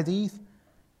the other hadith,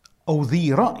 أَوْ ذِي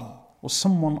رَأْيٍ, or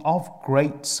someone of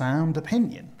great sound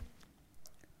opinion.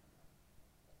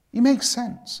 It makes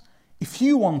sense. If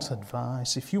you want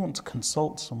advice, if you want to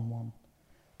consult someone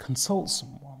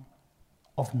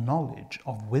of knowledge,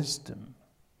 of wisdom,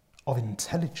 of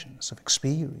intelligence, of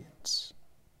experience.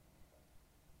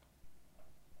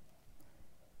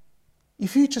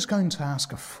 If you're just going to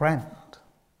ask a friend,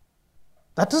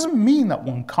 that doesn't mean that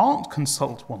one can't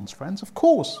consult one's friends. Of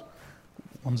course,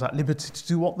 one's at liberty to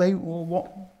do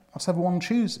whatever one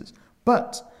chooses.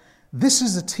 But this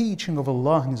is a teaching of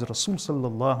Allah and His Rasul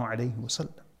sallallahu alayhi wa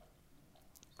sallam.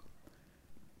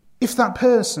 If that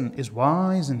person is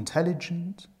wise,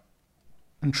 intelligent,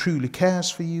 and truly cares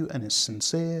for you and is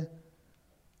sincere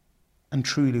and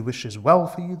truly wishes well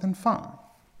for you, then fine.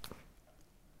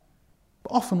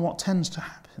 But often what tends to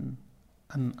happen,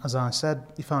 and as I said,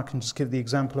 if I can just give the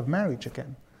example of marriage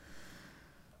again,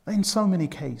 in so many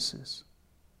cases,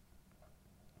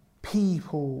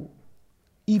 people,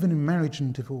 even in marriage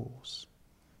and divorce,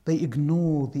 they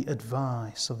ignore the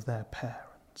advice of their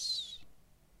parents,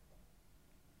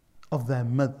 of their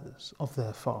mothers, of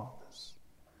their fathers,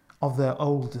 of their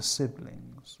older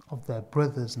siblings, of their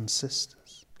brothers and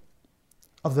sisters,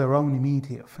 of their own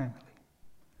immediate family.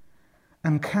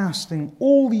 And casting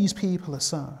all these people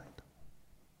aside,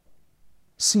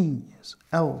 seniors,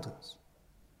 elders,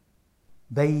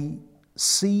 they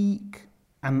seek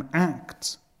and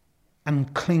act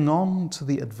and cling on to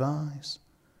the advice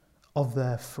of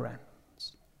their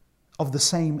friends, of the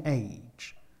same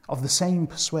age, of the same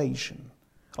persuasion,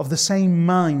 of the same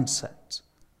mindset.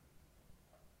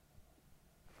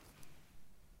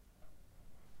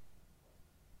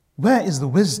 Where is the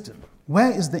wisdom?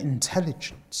 Where is the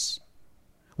intelligence?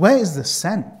 Where is the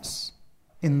sense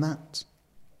in that?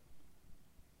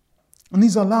 And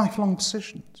these are lifelong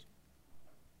decisions.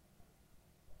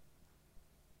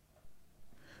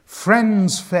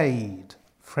 Friends fade,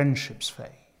 friendships fade.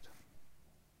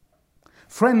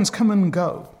 Friends come and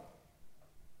go.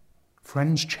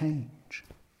 Friends change.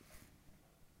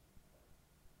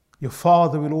 Your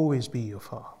father will always be your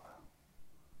father.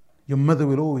 Your mother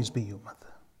will always be your mother.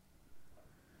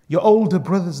 Your older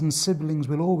brothers and siblings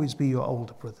will always be your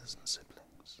older brothers and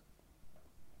siblings.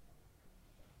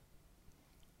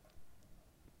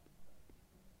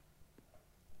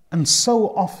 And so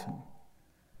often,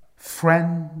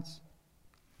 friends,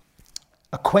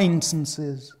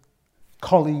 acquaintances,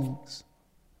 colleagues,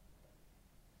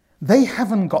 they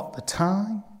haven't got the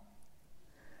time,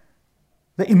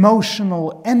 the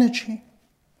emotional energy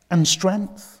and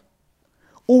strength,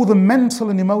 or the mental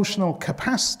and emotional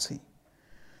capacity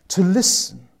to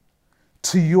listen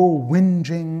to your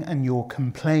whinging and your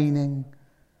complaining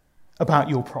about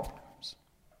your problems.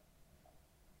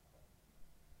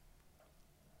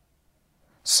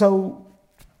 So,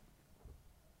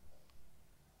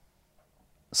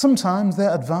 sometimes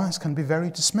their advice can be very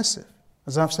dismissive,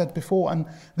 as I've said before, and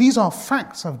these are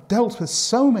facts. I've dealt with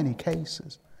so many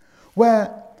cases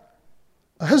where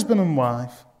a husband and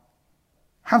wife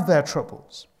have their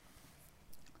troubles.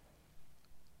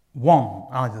 One,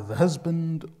 either the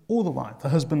husband or the wife. The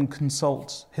husband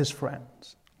consults his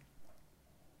friends.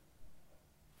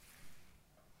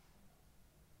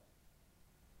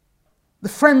 The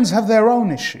friends have their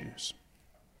own issues.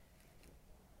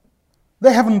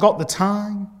 They haven't got the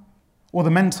time or the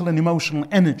mental and emotional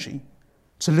energy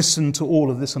to listen to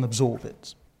all of this and absorb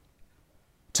it,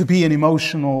 to be an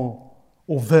emotional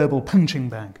or verbal punching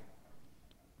bag,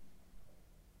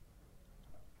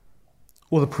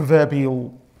 or the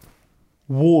proverbial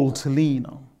wall to lean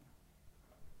on.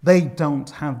 They don't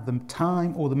have the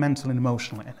time or the mental and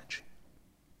emotional energy.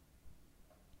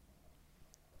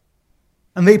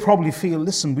 And they probably feel,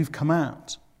 listen, we've come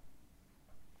out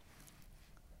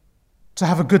to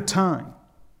have a good time,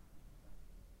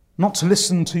 not to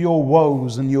listen to your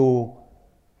woes and your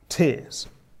tears.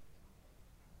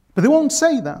 But they won't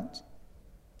say that.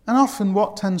 And often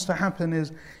what tends to happen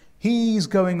is he's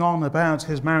going on about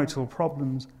his marital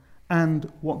problems,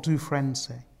 and what do friends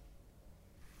say?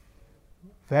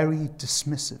 Very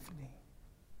dismissively,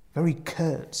 very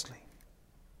curtly.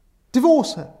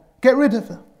 Divorce her, get rid of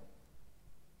her.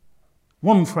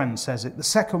 One friend says it, the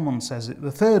second one says it,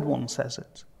 the third one says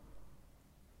it.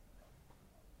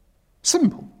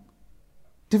 Simple.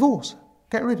 Divorce her,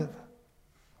 get rid of her,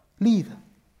 leave her.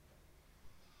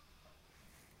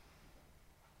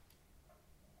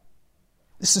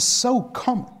 This is so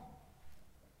common.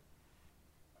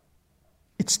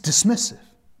 It's dismissive.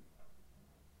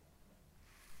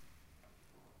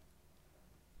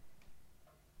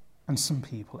 And some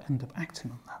people end up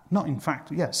acting on that. Not in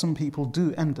fact, yes, some people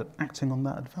do end up acting on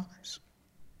that advice.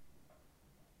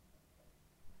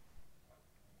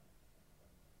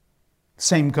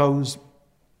 Same goes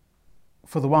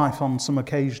for the wife on some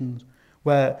occasions,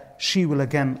 where she will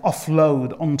again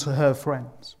offload onto her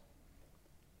friends.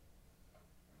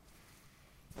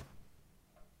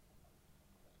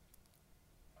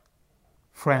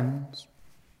 Friends,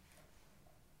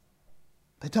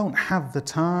 they don't have the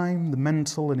time, the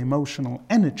mental and emotional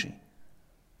energy.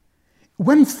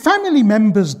 When family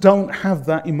members don't have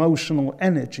that emotional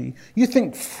energy, you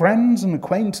think friends and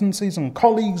acquaintances and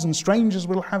colleagues and strangers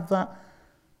will have that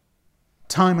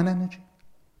time and energy?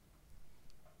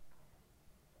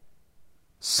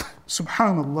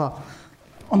 Subhanallah,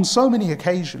 on so many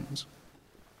occasions,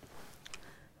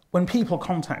 when people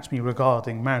contact me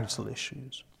regarding marital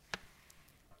issues,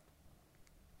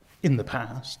 in the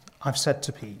past, I've said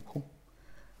to people,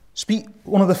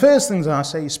 one of the first things I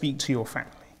say is speak to your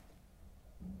family.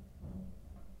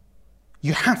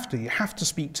 You have to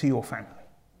speak to your family.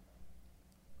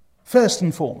 First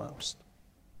and foremost.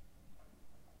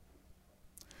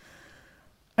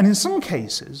 And in some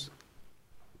cases,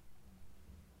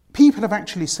 people have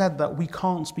actually said that we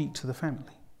can't speak to the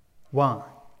family. Why?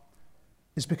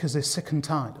 It's because they're sick and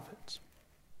tired of it.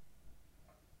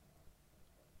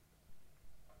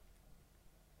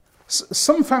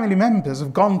 Some family members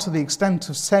have gone to the extent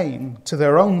of saying to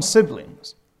their own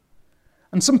siblings,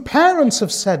 and some parents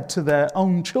have said to their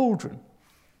own children,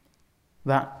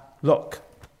 that, look,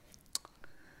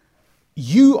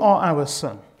 you are our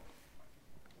son,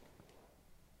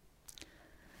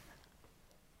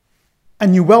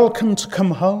 and you're welcome to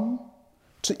come home,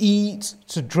 to eat,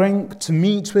 to drink, to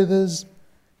meet with us,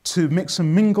 to mix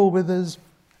and mingle with us,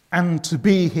 and to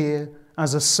be here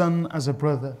as a son, as a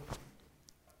brother.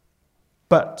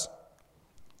 But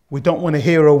we don't want to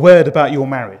hear a word about your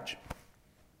marriage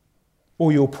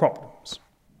or your problems.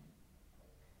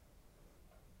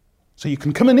 So you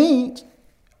can come and eat,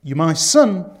 you're my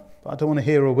son, but I don't want to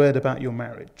hear a word about your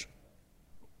marriage.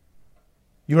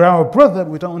 You're our brother,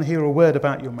 we don't want to hear a word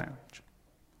about your marriage.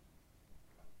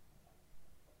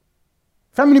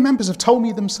 Family members have told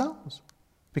me themselves,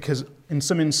 because in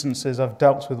some instances I've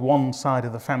dealt with one side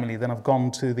of the family, then I've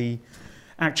gone to the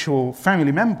actual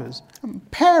family members.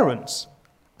 Parents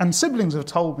and siblings have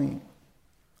told me,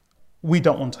 we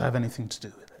don't want to have anything to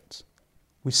do with it.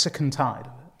 We're sick and tired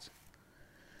of it.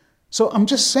 So I'm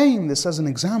just saying this as an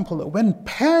example that when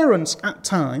parents at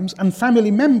times and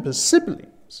family members,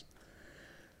 siblings,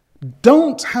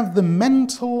 don't have the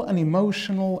mental and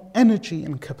emotional energy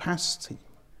and capacity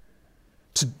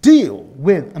to deal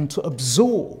with and to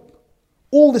absorb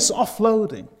all this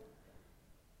offloading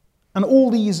and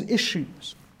all these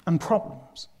issues and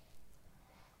problems,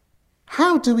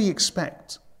 how do we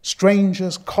expect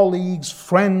strangers, colleagues,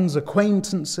 friends,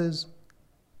 acquaintances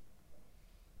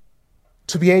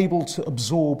to be able to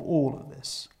absorb all of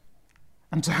this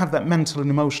and to have that mental and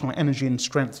emotional energy and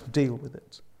strength to deal with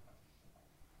it?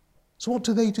 So what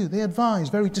do? They advise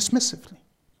very dismissively.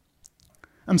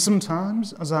 And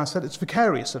sometimes, as I said, it's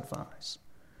vicarious advice.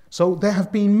 So there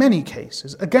have been many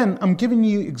cases. Again, I'm giving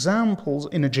you examples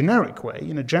in a generic way,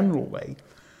 in a general way,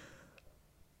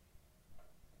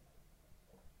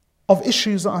 of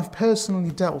issues that I've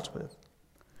personally dealt with.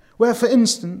 Where, for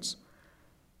instance,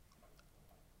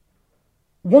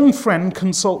 one friend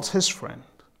consults his friend.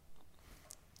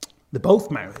 They're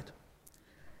both married.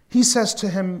 He says to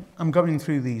him, I'm going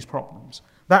through these problems.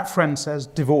 That friend says,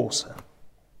 divorce her.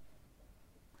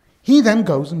 He then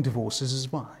goes and divorces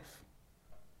his wife.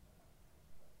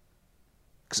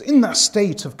 Because in that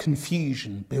state of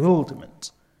confusion,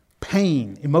 bewilderment,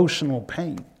 pain, emotional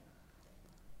pain,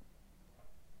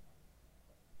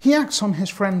 he acts on his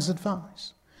friend's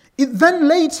advice. It then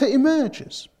later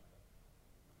emerges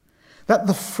that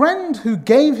the friend who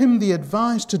gave him the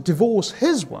advice to divorce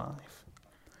his wife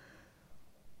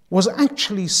was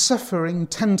actually suffering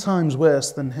 10 times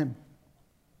worse than him.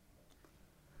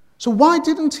 So why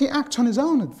didn't he act on his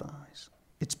own advice?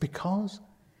 It's because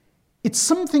it's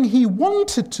something he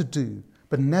wanted to do,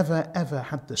 but never ever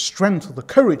had the strength or the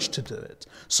courage to do it.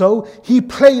 So he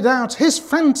played out his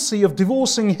fancy of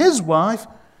divorcing his wife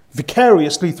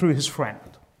vicariously through his friend.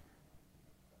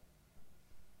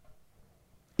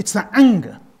 It's that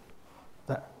anger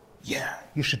that, yeah,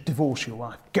 you should divorce your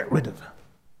wife, get rid of her.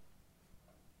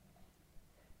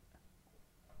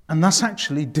 And that's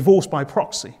actually divorce by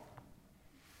proxy.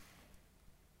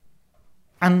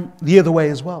 And the other way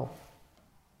as well.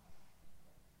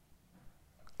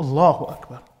 Allahu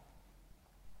Akbar.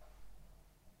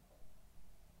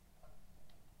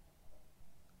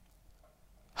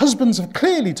 Husbands have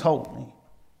clearly told me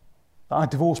that I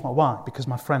divorced my wife because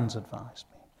my friends advised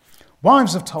me.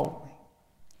 Wives have told me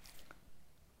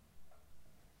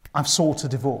I've sought a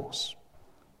divorce.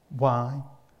 Why?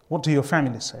 What do your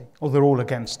family say? Oh, they're all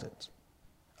against it.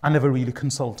 I never really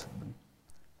consulted them.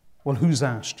 Well, who's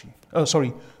asked you? Oh,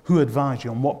 sorry, who advised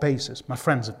you? On what basis? My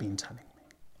friends have been telling me.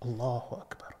 Allahu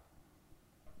Akbar.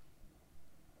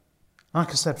 Like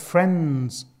I said,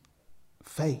 friends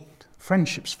fade.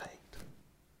 Friendships fade.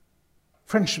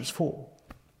 Friendships fall.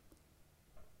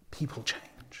 People change.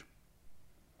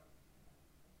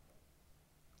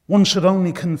 One should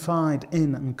only confide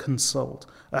in and consult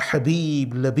a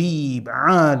Habib, Labib,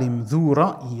 Alim, Dhu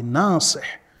Ra'i, Nasih,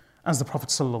 as the Prophet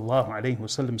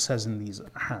ﷺ says in these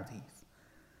hadith.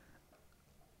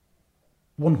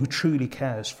 One who truly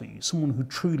cares for you, someone who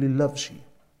truly loves you,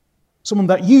 someone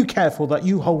that you care for, that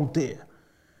you hold dear,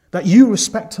 that you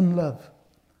respect and love,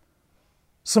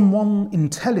 someone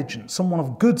intelligent, someone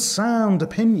of good sound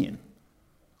opinion,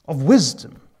 of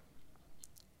wisdom,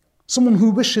 someone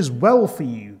who wishes well for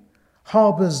you,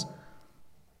 harbours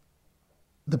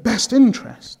the best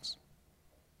interests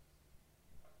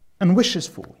and wishes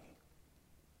for you.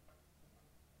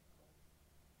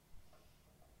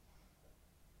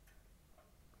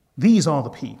 These are the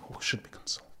people who should be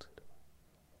consulted.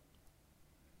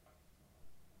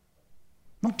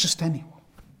 Not just anyone.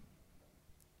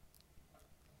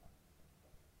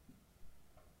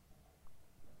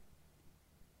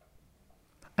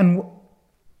 And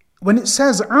when it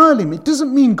says alim, it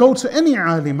doesn't mean go to any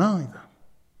alim either.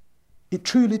 It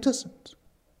truly doesn't.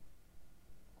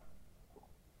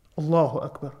 Allahu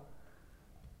Akbar.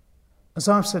 As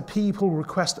I've said, people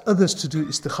request others to do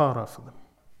istikhara for them.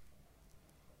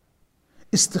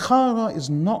 Istikhara is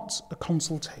not a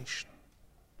consultation.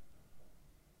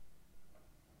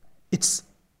 It's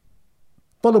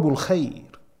talabul khair.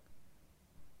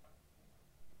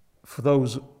 For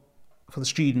the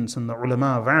students and the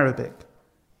ulama of Arabic,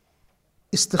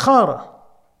 istikhara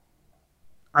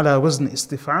على وزن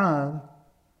استفعال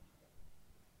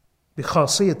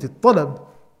بخاصية الطلب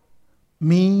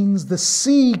means the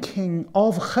seeking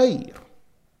of khair.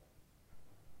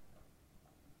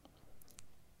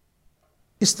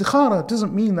 Istikhara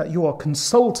doesn't mean that you are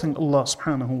consulting Allah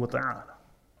subhanahu wa ta'ala.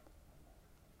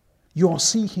 You are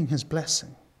seeking His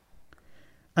blessing.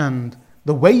 And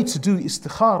the way to do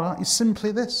istikhara is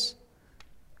simply this.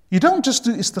 You don't just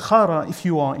do istikhara if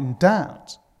you are in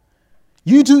doubt.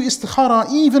 You do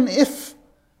istikhara even if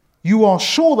you are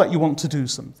sure that you want to do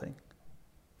something.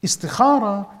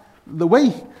 Istikhara, the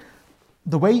way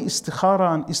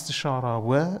istikhara and istishara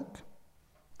work,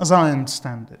 as I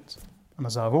understand it, and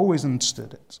as I've always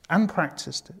understood it and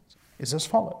practiced it, is as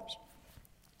follows.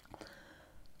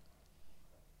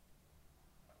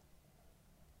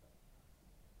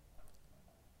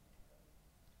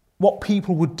 What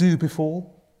people would do before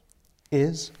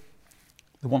is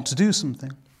they want to do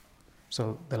something,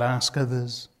 so they'll ask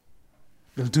others,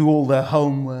 they'll do all their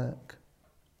homework,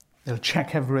 they'll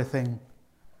check everything,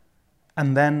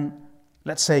 and then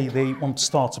let's say they want to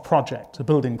start a project, a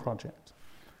building project.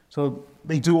 So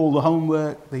they do all the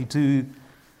homework, they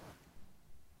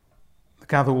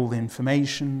gather all the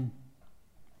information,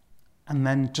 and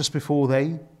then just before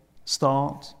they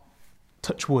start,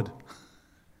 touch wood.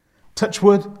 Touch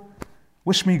wood,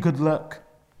 wish me good luck,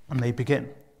 and they begin.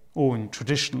 Or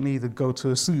traditionally, they go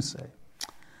to a soothsayer.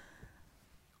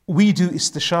 We do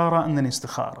istishara and then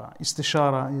istikhara.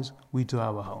 Istishara is we do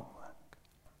our homework.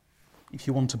 If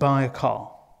you want to buy a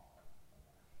car,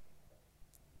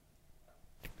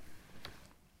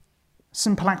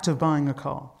 simple act of buying a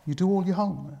car, you do all your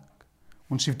homework.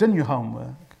 Once you've done your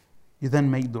homework, you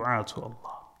then make dua to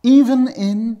Allah. Even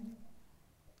in,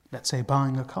 let's say,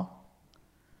 buying a car.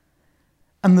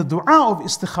 And the dua of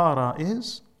istikhara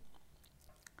is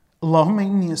اللهم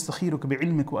إني أستخيرك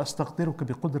بعلمك وأستقدرك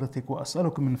بقدرتك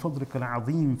وأسألك من فضلك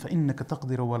العظيم فإنك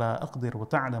تقدر ولا أقدر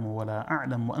وتعلم ولا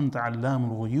أعلم وأنت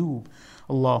علام الغيوب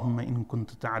اللهم إن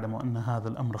كنت تعلم أن هذا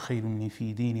الأمر خير لي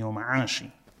في ديني ومعاشي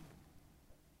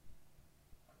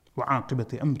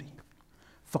وعاقبة أمري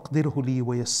فاقدره لي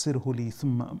ويسره لي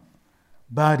ثم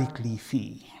بارك لي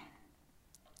فيه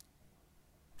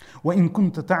وإن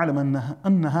كنت تعلم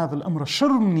أن هذا الأمر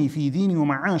شر لي في ديني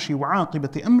ومعاشي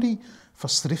وعاقبة أمري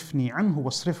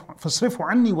فاصرفه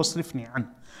عني واصرفني عنه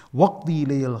واقضي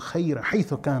لي الخير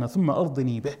حيث كان ثم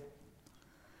أرضني به.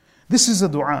 This is a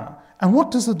dua. And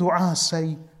what does the dua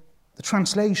say? The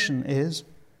translation is,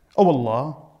 Oh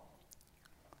Allah,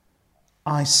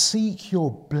 I seek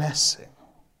your blessing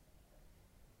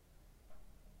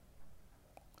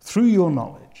through your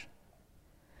knowledge,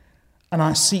 and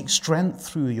I seek strength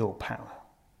through your power,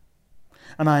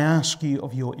 and I ask you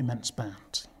of your immense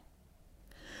bounty.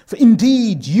 For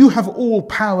indeed you have all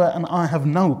power and I have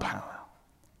no power.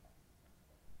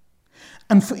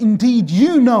 And for indeed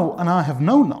you know and I have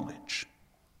no knowledge.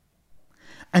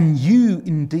 And you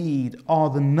indeed are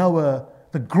the knower,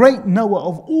 the great knower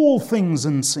of all things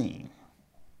unseen.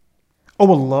 O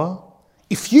Allah,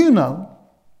 if you know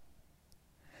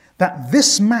that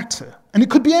this matter, and it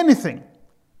could be anything,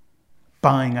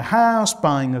 buying a house,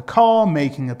 buying a car,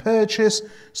 making a purchase,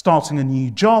 starting a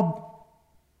new job,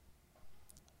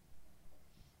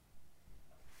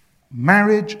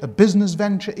 marriage, a business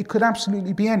venture, it could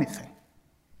absolutely be anything.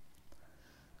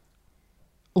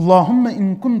 Allahumma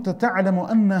in kunta ta'lamu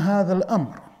anna hadha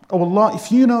al-amr. Oh Allah,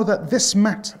 if you know that this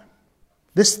matter,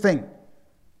 this thing,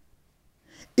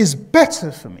 is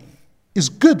better for me, is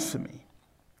good for me,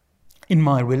 in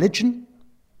my religion,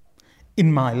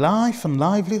 in my life and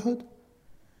livelihood,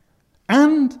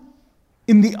 and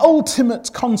in the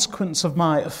ultimate consequence of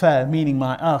my affair, meaning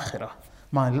my akhirah,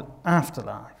 my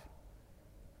afterlife.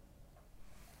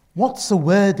 What's the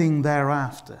wording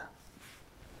thereafter?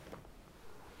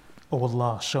 Oh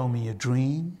Allah, show me a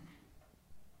dream.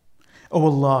 Oh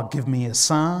Allah, give me a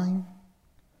sign.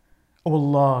 Oh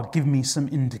Allah, give me some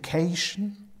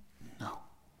indication. No.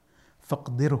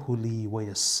 فَقْدِرْهُ لِي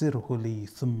وَيَسِّرْهُ لِي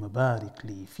ثُمَّ بَارِكْ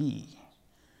لِي فِيهِ.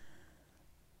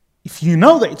 If you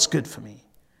know that it's good for me,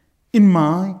 in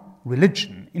my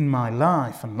religion, in my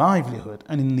life and livelihood,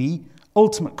 and in the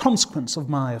ultimate consequence of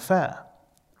my affair,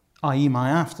 i.e. my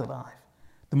afterlife,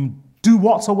 then do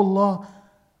what, O Allah?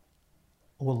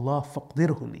 O Allah,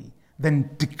 faqdirhu li, then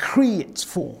decree it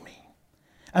for me,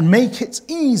 and make it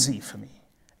easy for me,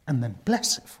 and then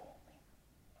bless it for me.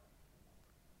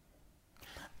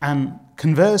 And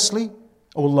conversely,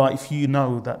 O Allah, if you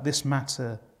know that this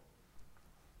matter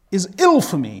is ill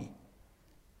for me,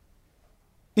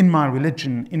 in my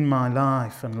religion, in my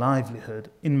life and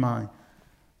livelihood,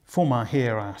 for my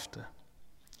hereafter,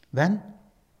 then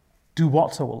do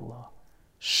what, O Allah?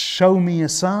 Show me a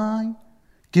sign?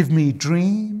 Give me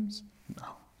dreams?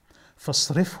 No.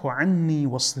 فَاصْرِفْهُ عَنِّي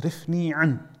وَاصْرِفْنِي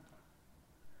عَنْهُ.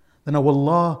 Then, O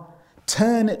Allah,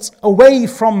 turn it away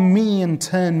from me and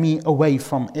turn me away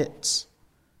from it.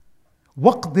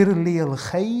 وَاقْدِرْ لِيَ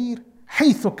الْخَيْرِ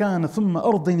حَيْثُ كَانَ ثُمَّ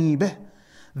أَرْضِنِي بِهِ.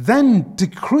 Then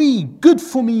decree good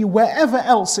for me wherever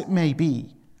else it may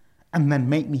be, and then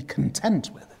make me content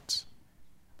with it.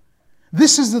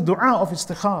 This is the dua of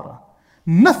istikhara.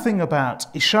 Nothing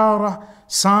about ishara,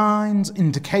 signs,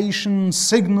 indications,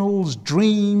 signals,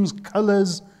 dreams,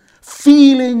 colours,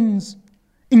 feelings,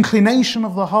 inclination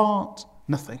of the heart.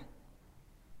 Nothing.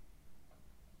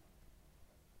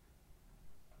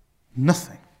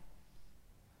 Nothing.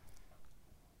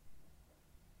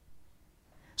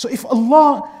 So if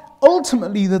Allah,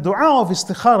 ultimately the dua of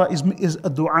istikhara is a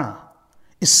dua,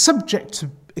 is subject to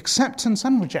acceptance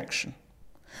and rejection.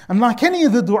 And like any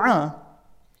other dua,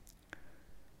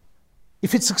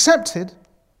 if it's accepted,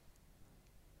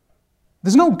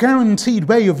 there's no guaranteed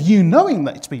way of you knowing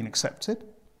that it's been accepted.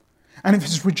 And if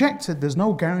it's rejected, there's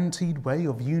no guaranteed way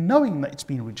of you knowing that it's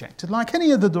been rejected. Like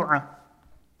any other dua,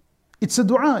 it's a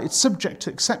dua, it's subject to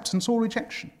acceptance or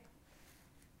rejection.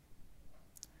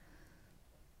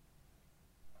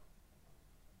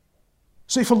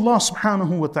 So if Allah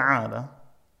subhanahu wa ta'ala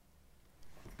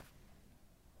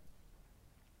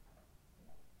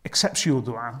accepts your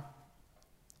dua,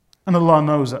 and Allah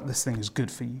knows that this thing is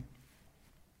good for you,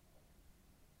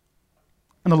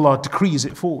 and Allah decrees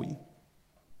it for you,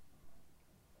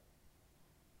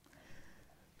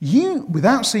 you,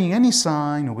 without seeing any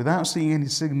sign or without seeing any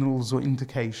signals or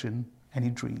indication, any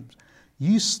dreams,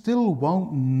 you still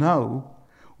won't know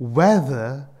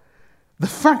whether the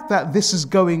fact that this is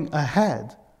going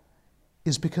ahead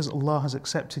is because Allah has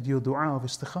accepted your dua of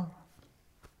istikhara.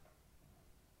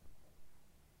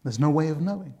 There's no way of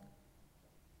knowing.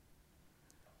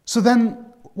 So then,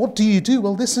 what do?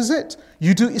 Well, this is it.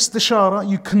 You do istishara,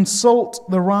 you consult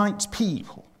the right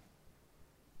people.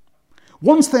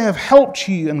 Once they have helped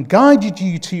you and guided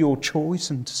you to your choice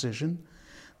and decision,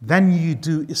 then you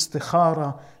do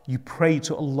istikhara, you pray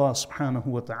to Allah subhanahu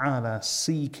wa ta'ala,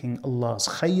 seeking Allah's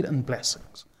khair and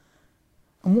blessings.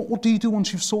 And what do you do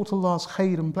once you've sought Allah's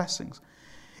khair and blessings?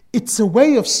 It's a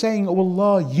way of saying, oh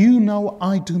Allah, you know,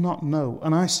 I do not know,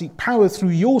 and I seek power through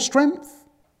your strength,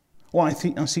 or I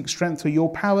seek strength through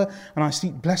your power, and I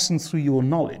seek blessings through your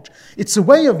knowledge. It's a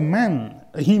way of man,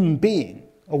 a human being,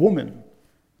 a woman,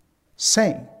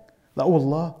 saying that, oh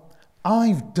Allah,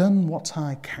 I've done what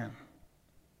I can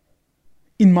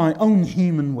in my own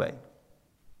human way.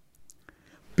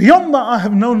 Beyond that, I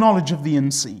have no knowledge of the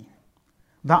unseen.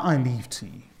 That I leave to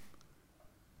you.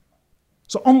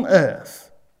 So on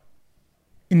earth,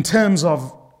 in terms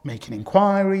of making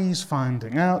inquiries,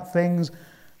 finding out things,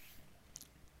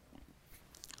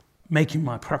 making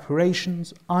my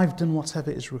preparations, I've done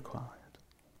whatever is required.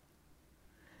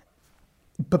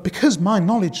 But because my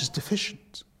knowledge is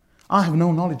deficient, I have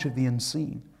no knowledge of the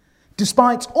unseen.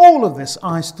 Despite all of this,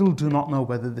 I still do not know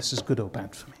whether this is good or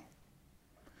bad for me.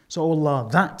 So Allah,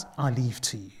 that I leave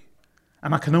to you.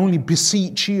 And I can only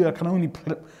beseech you, I can only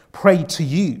pray to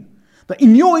you, that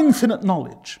in your infinite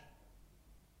knowledge,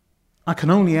 I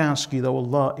can only ask you, though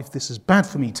Allah, if this is bad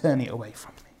for me, turn it away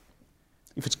from me.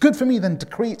 If it's good for me, then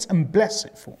decree it and bless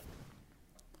it for me.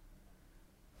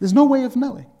 There's no way of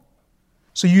knowing.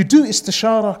 So you do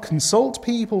istishara, consult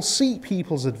people, seek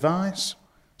people's advice,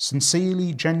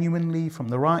 sincerely, genuinely, from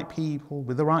the right people,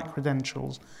 with the right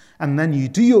credentials, and then you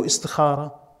do your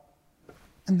istikhara,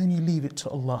 and then you leave it to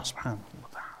Allah subhanahu wa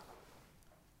ta'ala.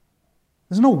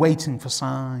 There's no waiting for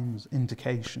signs,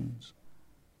 indications.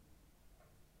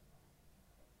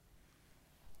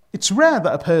 It's rare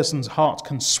that a person's heart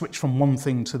can switch from one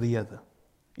thing to the other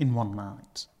in one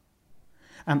night.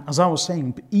 And as I was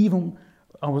saying,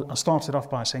 I started off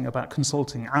by saying about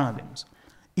consulting alims.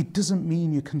 It doesn't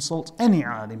mean you consult any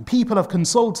alim. People have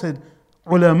consulted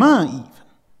ulama even.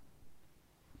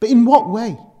 But in what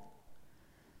way?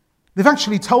 They've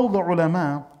actually told the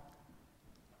ulama,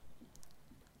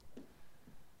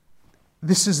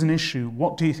 this is an issue,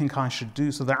 what do you think I should do?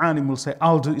 So the alim will say,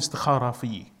 I'll do istikhara for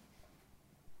you.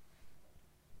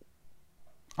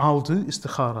 I'll do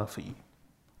istikhara for you.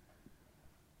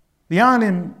 The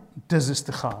alim does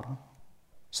istikhara.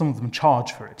 Some of them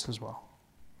charge for it as well.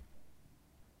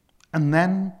 And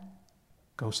then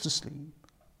goes to sleep.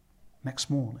 Next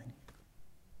morning,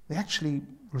 they actually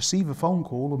receive a phone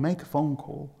call or make a phone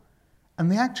call,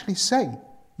 and they actually say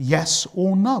yes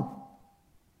or no,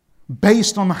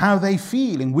 based on how they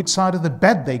feel, in which side of the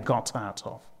bed they got out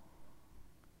of,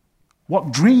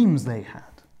 what dreams they had.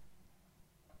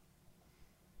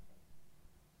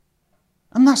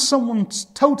 And that's someone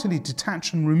totally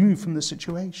detached and removed from the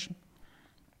situation.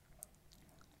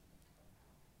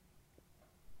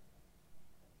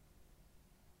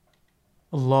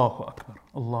 Allahu Akbar,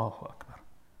 Allahu Akbar.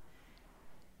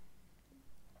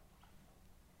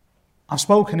 I've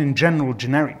spoken in general,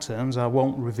 generic terms. I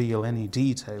won't reveal any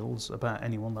details about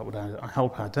anyone that would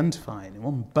help identify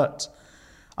anyone, but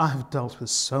I have dealt with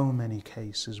so many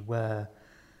cases where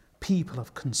people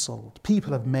have consoled,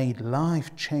 people have made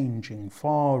life-changing,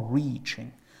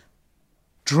 far-reaching,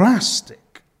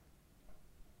 drastic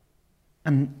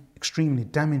and extremely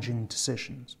damaging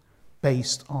decisions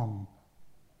based on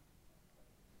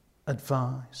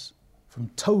advice from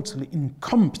totally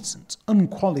incompetent,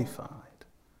 unqualified,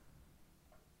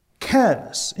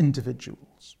 careless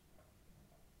individuals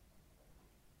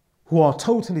who are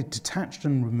totally detached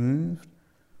and removed,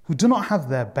 who do not have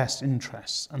their best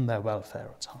interests and their welfare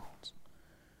at heart.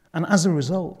 And as a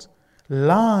result,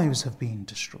 lives have been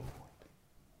destroyed.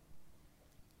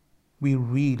 We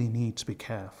really need to be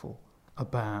careful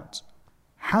about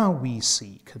how we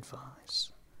seek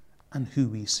advice and who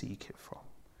we seek it from.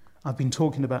 I've been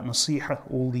talking about nasiha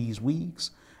all these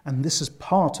weeks, and this is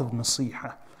part of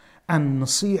nasiha. And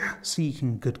nasiha,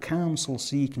 seeking good counsel,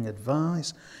 seeking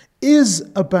advice, is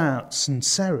about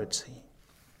sincerity,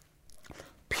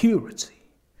 purity,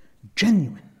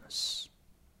 genuineness,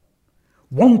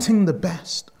 wanting the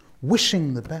best,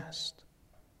 wishing the best.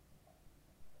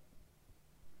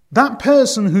 That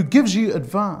person who gives you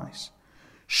advice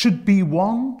should be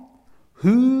one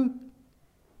who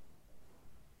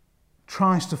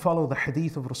tries to follow the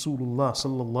hadith of Rasulullah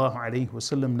sallallahu alayhi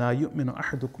wasallam, لا يؤمن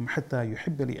أحدكم حتى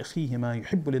يحب لأخيه ما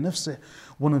يحب لنفسه.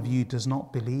 One of you does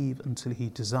not believe until he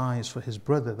desires for his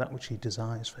brother that which he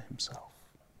desires for himself.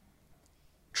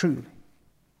 Truly.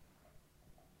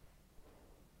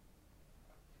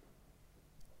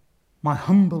 My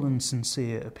humble and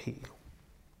sincere appeal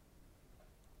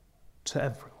to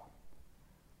everyone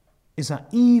is that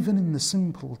even in the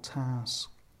simple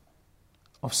task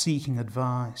of seeking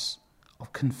advice,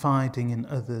 of confiding in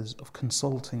others, of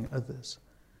consulting others,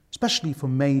 especially for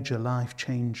major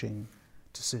life-changing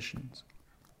decisions,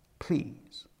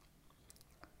 please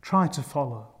try to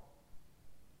follow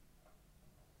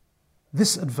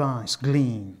this advice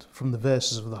gleaned from the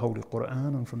verses of the Holy Quran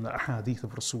and from the ahadith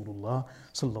of Rasulullah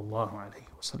sallallahu alayhi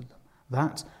wasallam,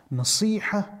 that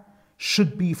nasiha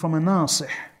should be from a nasih,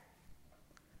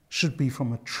 should be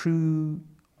from a true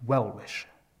well-wisher,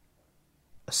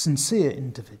 a sincere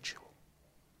individual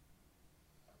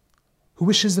who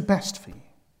wishes the best for you,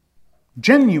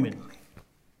 genuinely,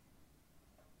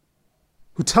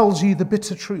 who tells you the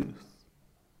bitter truth,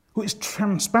 who is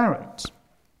transparent,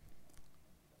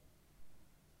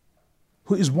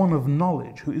 who is one of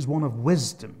knowledge, who is one of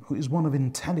wisdom, who is one of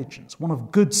intelligence, one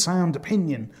of good sound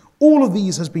opinion. All of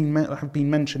these have been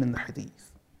mentioned in the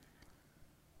hadith.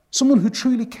 Someone who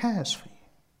truly cares for you,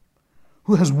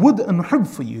 who has wud and hub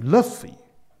for you, love for you.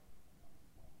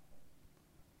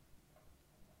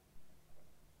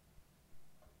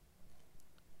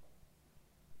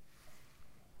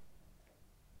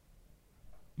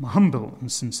 My humble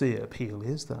and sincere appeal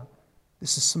is that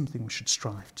this is something we should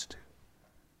strive to do.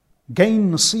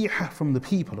 Gain nasiha from the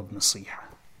people of nasiha,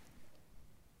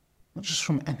 not just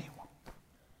from anyone.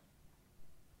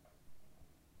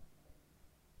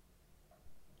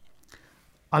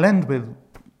 I'll end with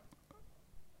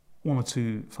one or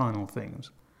two final things.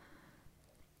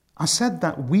 I said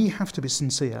that we have to be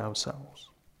sincere ourselves.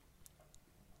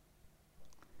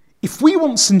 If we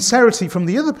want sincerity from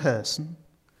the other person,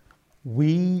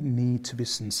 we need to be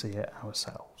sincere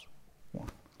ourselves. One.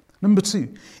 Number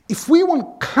two, if we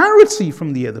want clarity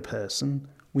from the other person,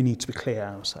 we need to be clear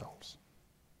ourselves.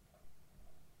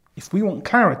 If we want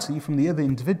clarity from the other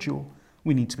individual,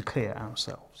 we need to be clear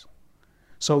ourselves.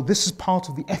 So this is part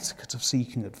of the etiquette of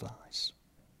seeking advice,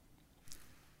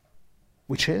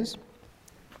 which is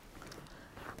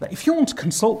that if you want to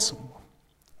consult someone,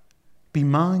 be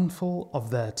mindful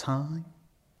of their time,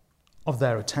 of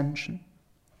their attention.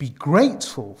 Be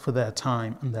grateful for their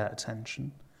time and their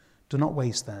attention. Do not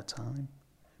waste their time.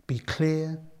 Be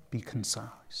clear, be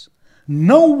concise.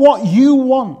 Know what you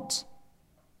want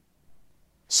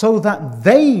so that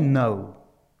they know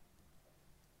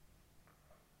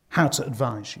how to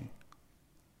advise you.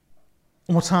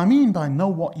 And what I mean by know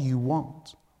what you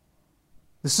want,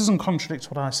 this doesn't contradict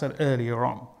what I said earlier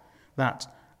on, that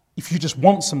if you just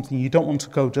want something, you don't want to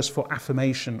go just for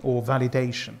affirmation or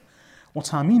validation.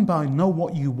 What I mean by know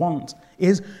what you want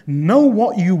is know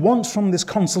what you want from this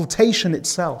consultation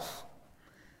itself.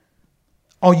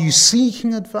 Are you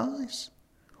seeking advice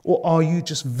or are you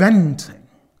just venting?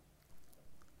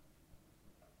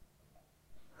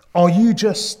 Are you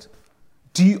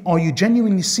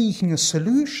genuinely seeking a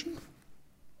solution?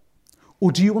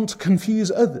 Or do you want to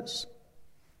confuse others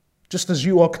just as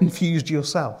you are confused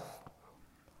yourself?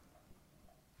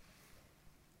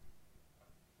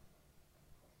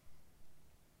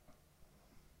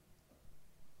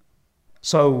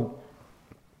 So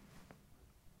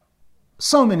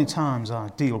many times I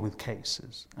deal with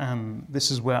cases, and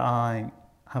this is where I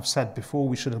have said before,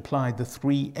 we should apply the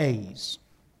 3 A's.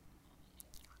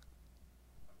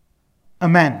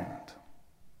 Amend,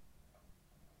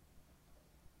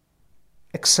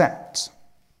 accept,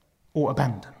 or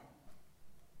abandon.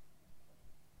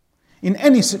 In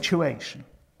any situation,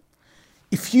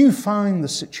 if you find the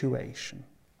situation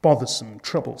bothersome,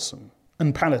 troublesome,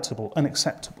 unpalatable,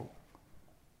 unacceptable,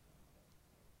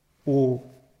 or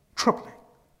troubling,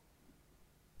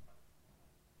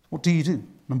 what do?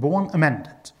 Number 1, amend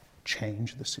it.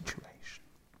 Change the situation.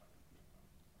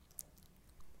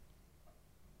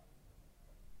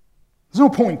 There's no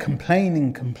point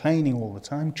complaining all the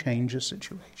time. Change the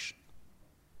situation.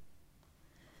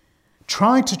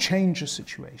 Try to change the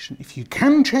situation. If you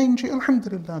can change it,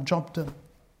 alhamdulillah, job done.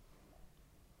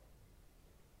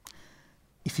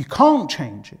 If you can't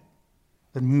change it,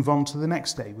 then move on to the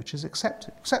next day, which is accept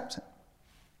it. Accept it.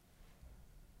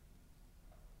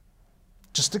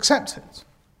 Just accept it.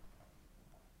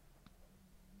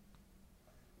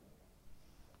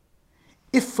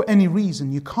 If for any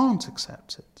reason you can't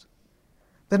accept it,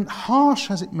 then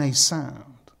harsh as it may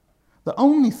sound, the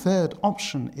only third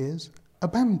option is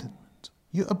abandonment.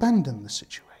 You abandon the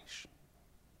situation.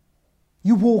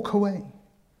 You walk away.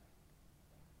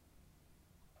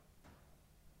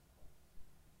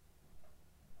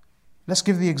 Let's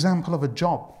give the example of a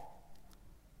job.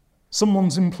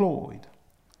 Someone's employed.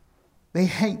 They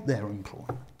hate their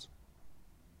employment.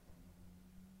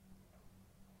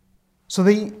 So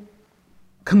they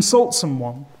consult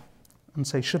someone and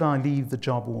say, should I leave the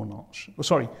job or not?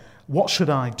 What should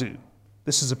I do?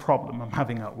 This is a problem I'm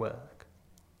having at work.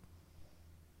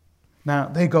 Now,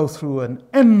 they go through an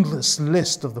endless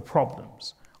list of the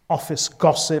problems. Office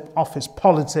gossip, office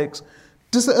politics.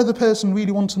 Does the other person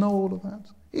really want to know all of that?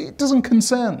 It doesn't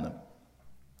concern them.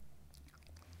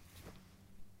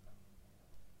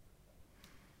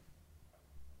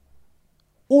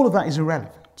 All of that is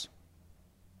irrelevant.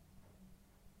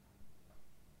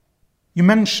 You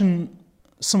mention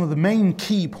some of the main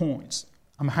key points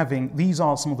I'm having. These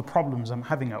are some of the problems I'm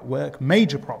having at work.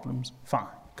 Major problems, fine,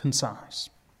 concise.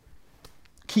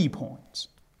 Key points,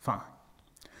 fine.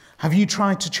 Have you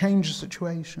tried to change the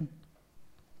situation?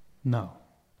 No.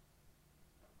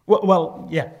 Well,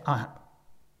 yeah, I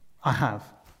have.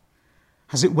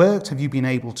 Has it worked? Have you been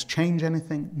able to change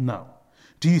anything? No.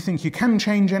 Do you think you can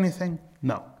change anything?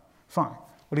 No. Fine.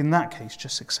 Well, in that case,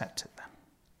 just accept it then.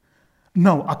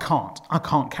 No, I can't. I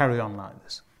can't carry on like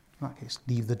this. In that case,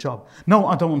 leave the job. No,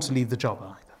 I don't want to leave the job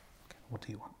either. Okay, what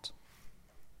do you want?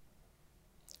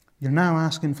 You're now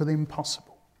asking for the impossible.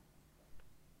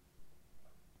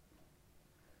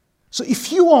 So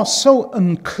if you are so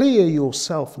unclear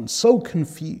yourself and so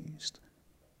confused,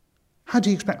 how do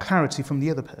you expect clarity from the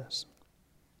other person?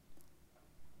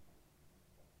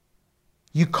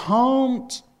 You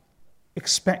can't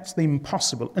expect the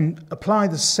impossible and apply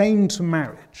the same to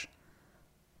marriage.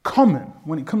 Common,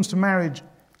 when it comes to marriage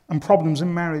and problems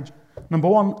in marriage, number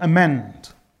 1,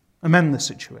 amend. Amend the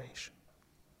situation.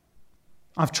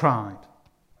 I've tried.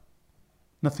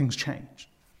 Nothing's changed.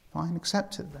 Fine,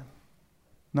 accept it then.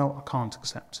 No, I can't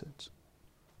accept it.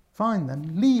 Fine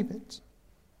then, leave it.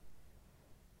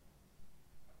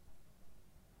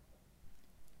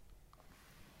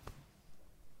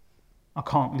 I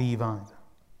can't leave either.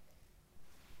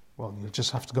 Well, you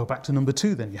just have to go back to number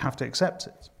 2 then. You have to accept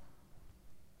it.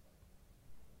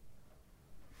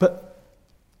 But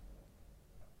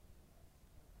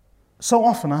so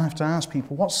often I have to ask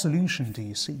people, what solution do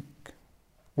you seek?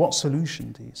 What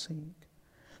solution do you seek?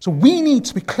 So we need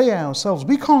to be clear ourselves.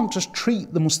 We can't just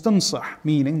treat the mustansah,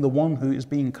 meaning the one who is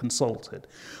being consulted.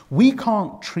 We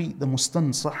can't treat the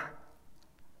mustansah,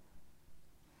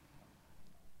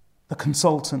 the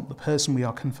consultant, the person we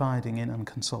are confiding in and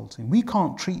consulting. We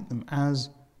can't treat them as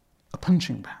a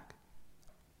punching bag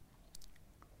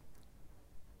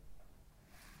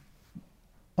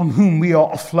on whom we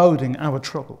are offloading our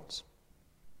troubles.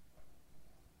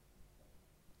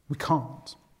 We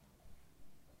can't.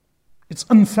 It's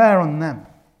unfair on them.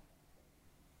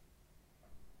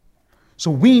 So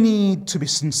we need to be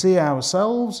sincere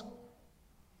ourselves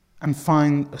and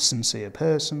find a sincere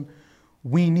person.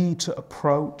 We need to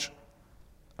approach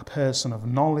a person of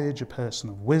knowledge, a person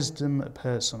of wisdom, a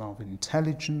person of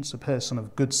intelligence, a person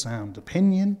of good sound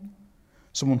opinion,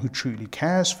 someone who truly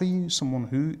cares for you, someone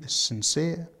who is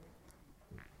sincere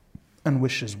and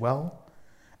wishes well.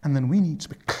 And then we need to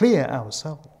be clear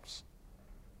ourselves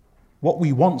what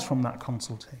we want from that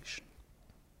consultation.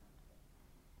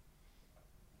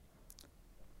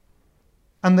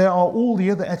 And there are all the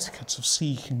other etiquettes of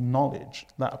seeking knowledge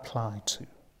that apply too.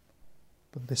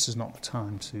 But this is not the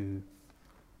time to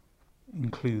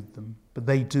include them, but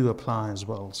they do apply as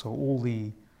well. So all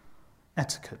the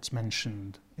etiquettes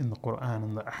mentioned in the Quran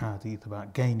and the Hadith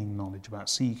about gaining knowledge, about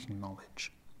seeking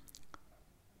knowledge,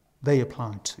 they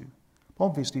apply too. But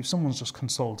obviously, if someone's just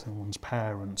consulting one's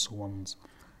parents or one's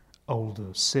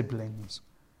older siblings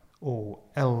or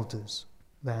elders,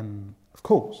 then of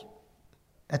course,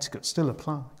 etiquette still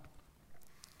apply.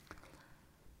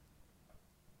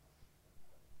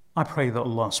 I pray that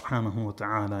Allah subhanahu wa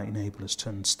ta'ala enable us to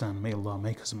understand. May Allah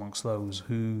make us amongst those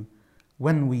who,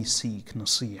 when we seek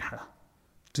nasiha,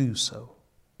 do so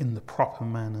in the proper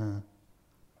manner,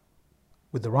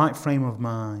 with the right frame of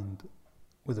mind,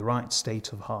 with the right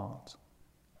state of heart,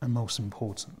 and most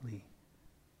importantly,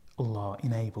 Allah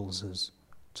enables us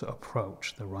to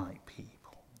approach the right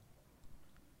people,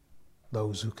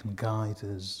 those who can guide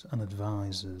us and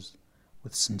advise us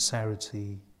with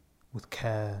sincerity, with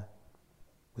care,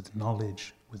 with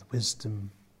knowledge, with wisdom,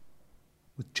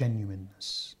 with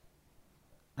genuineness,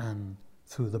 and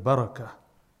through the barakah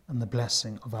and the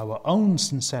blessing of our own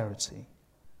sincerity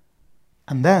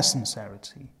and their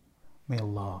sincerity, may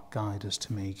Allah guide us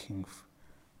to making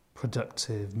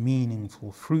productive,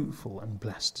 meaningful, fruitful and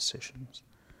blessed decisions.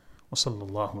 وصلى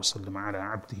الله وسلم على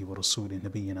عبده ورسوله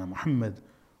نبينا محمد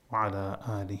وعلى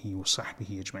آله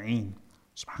وصحبه أجمعين.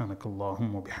 سبحانك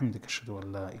اللهم وبحمدك أشهد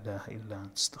أن لا إله إلا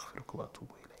أنت أستغفرك وأتوب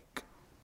إليك.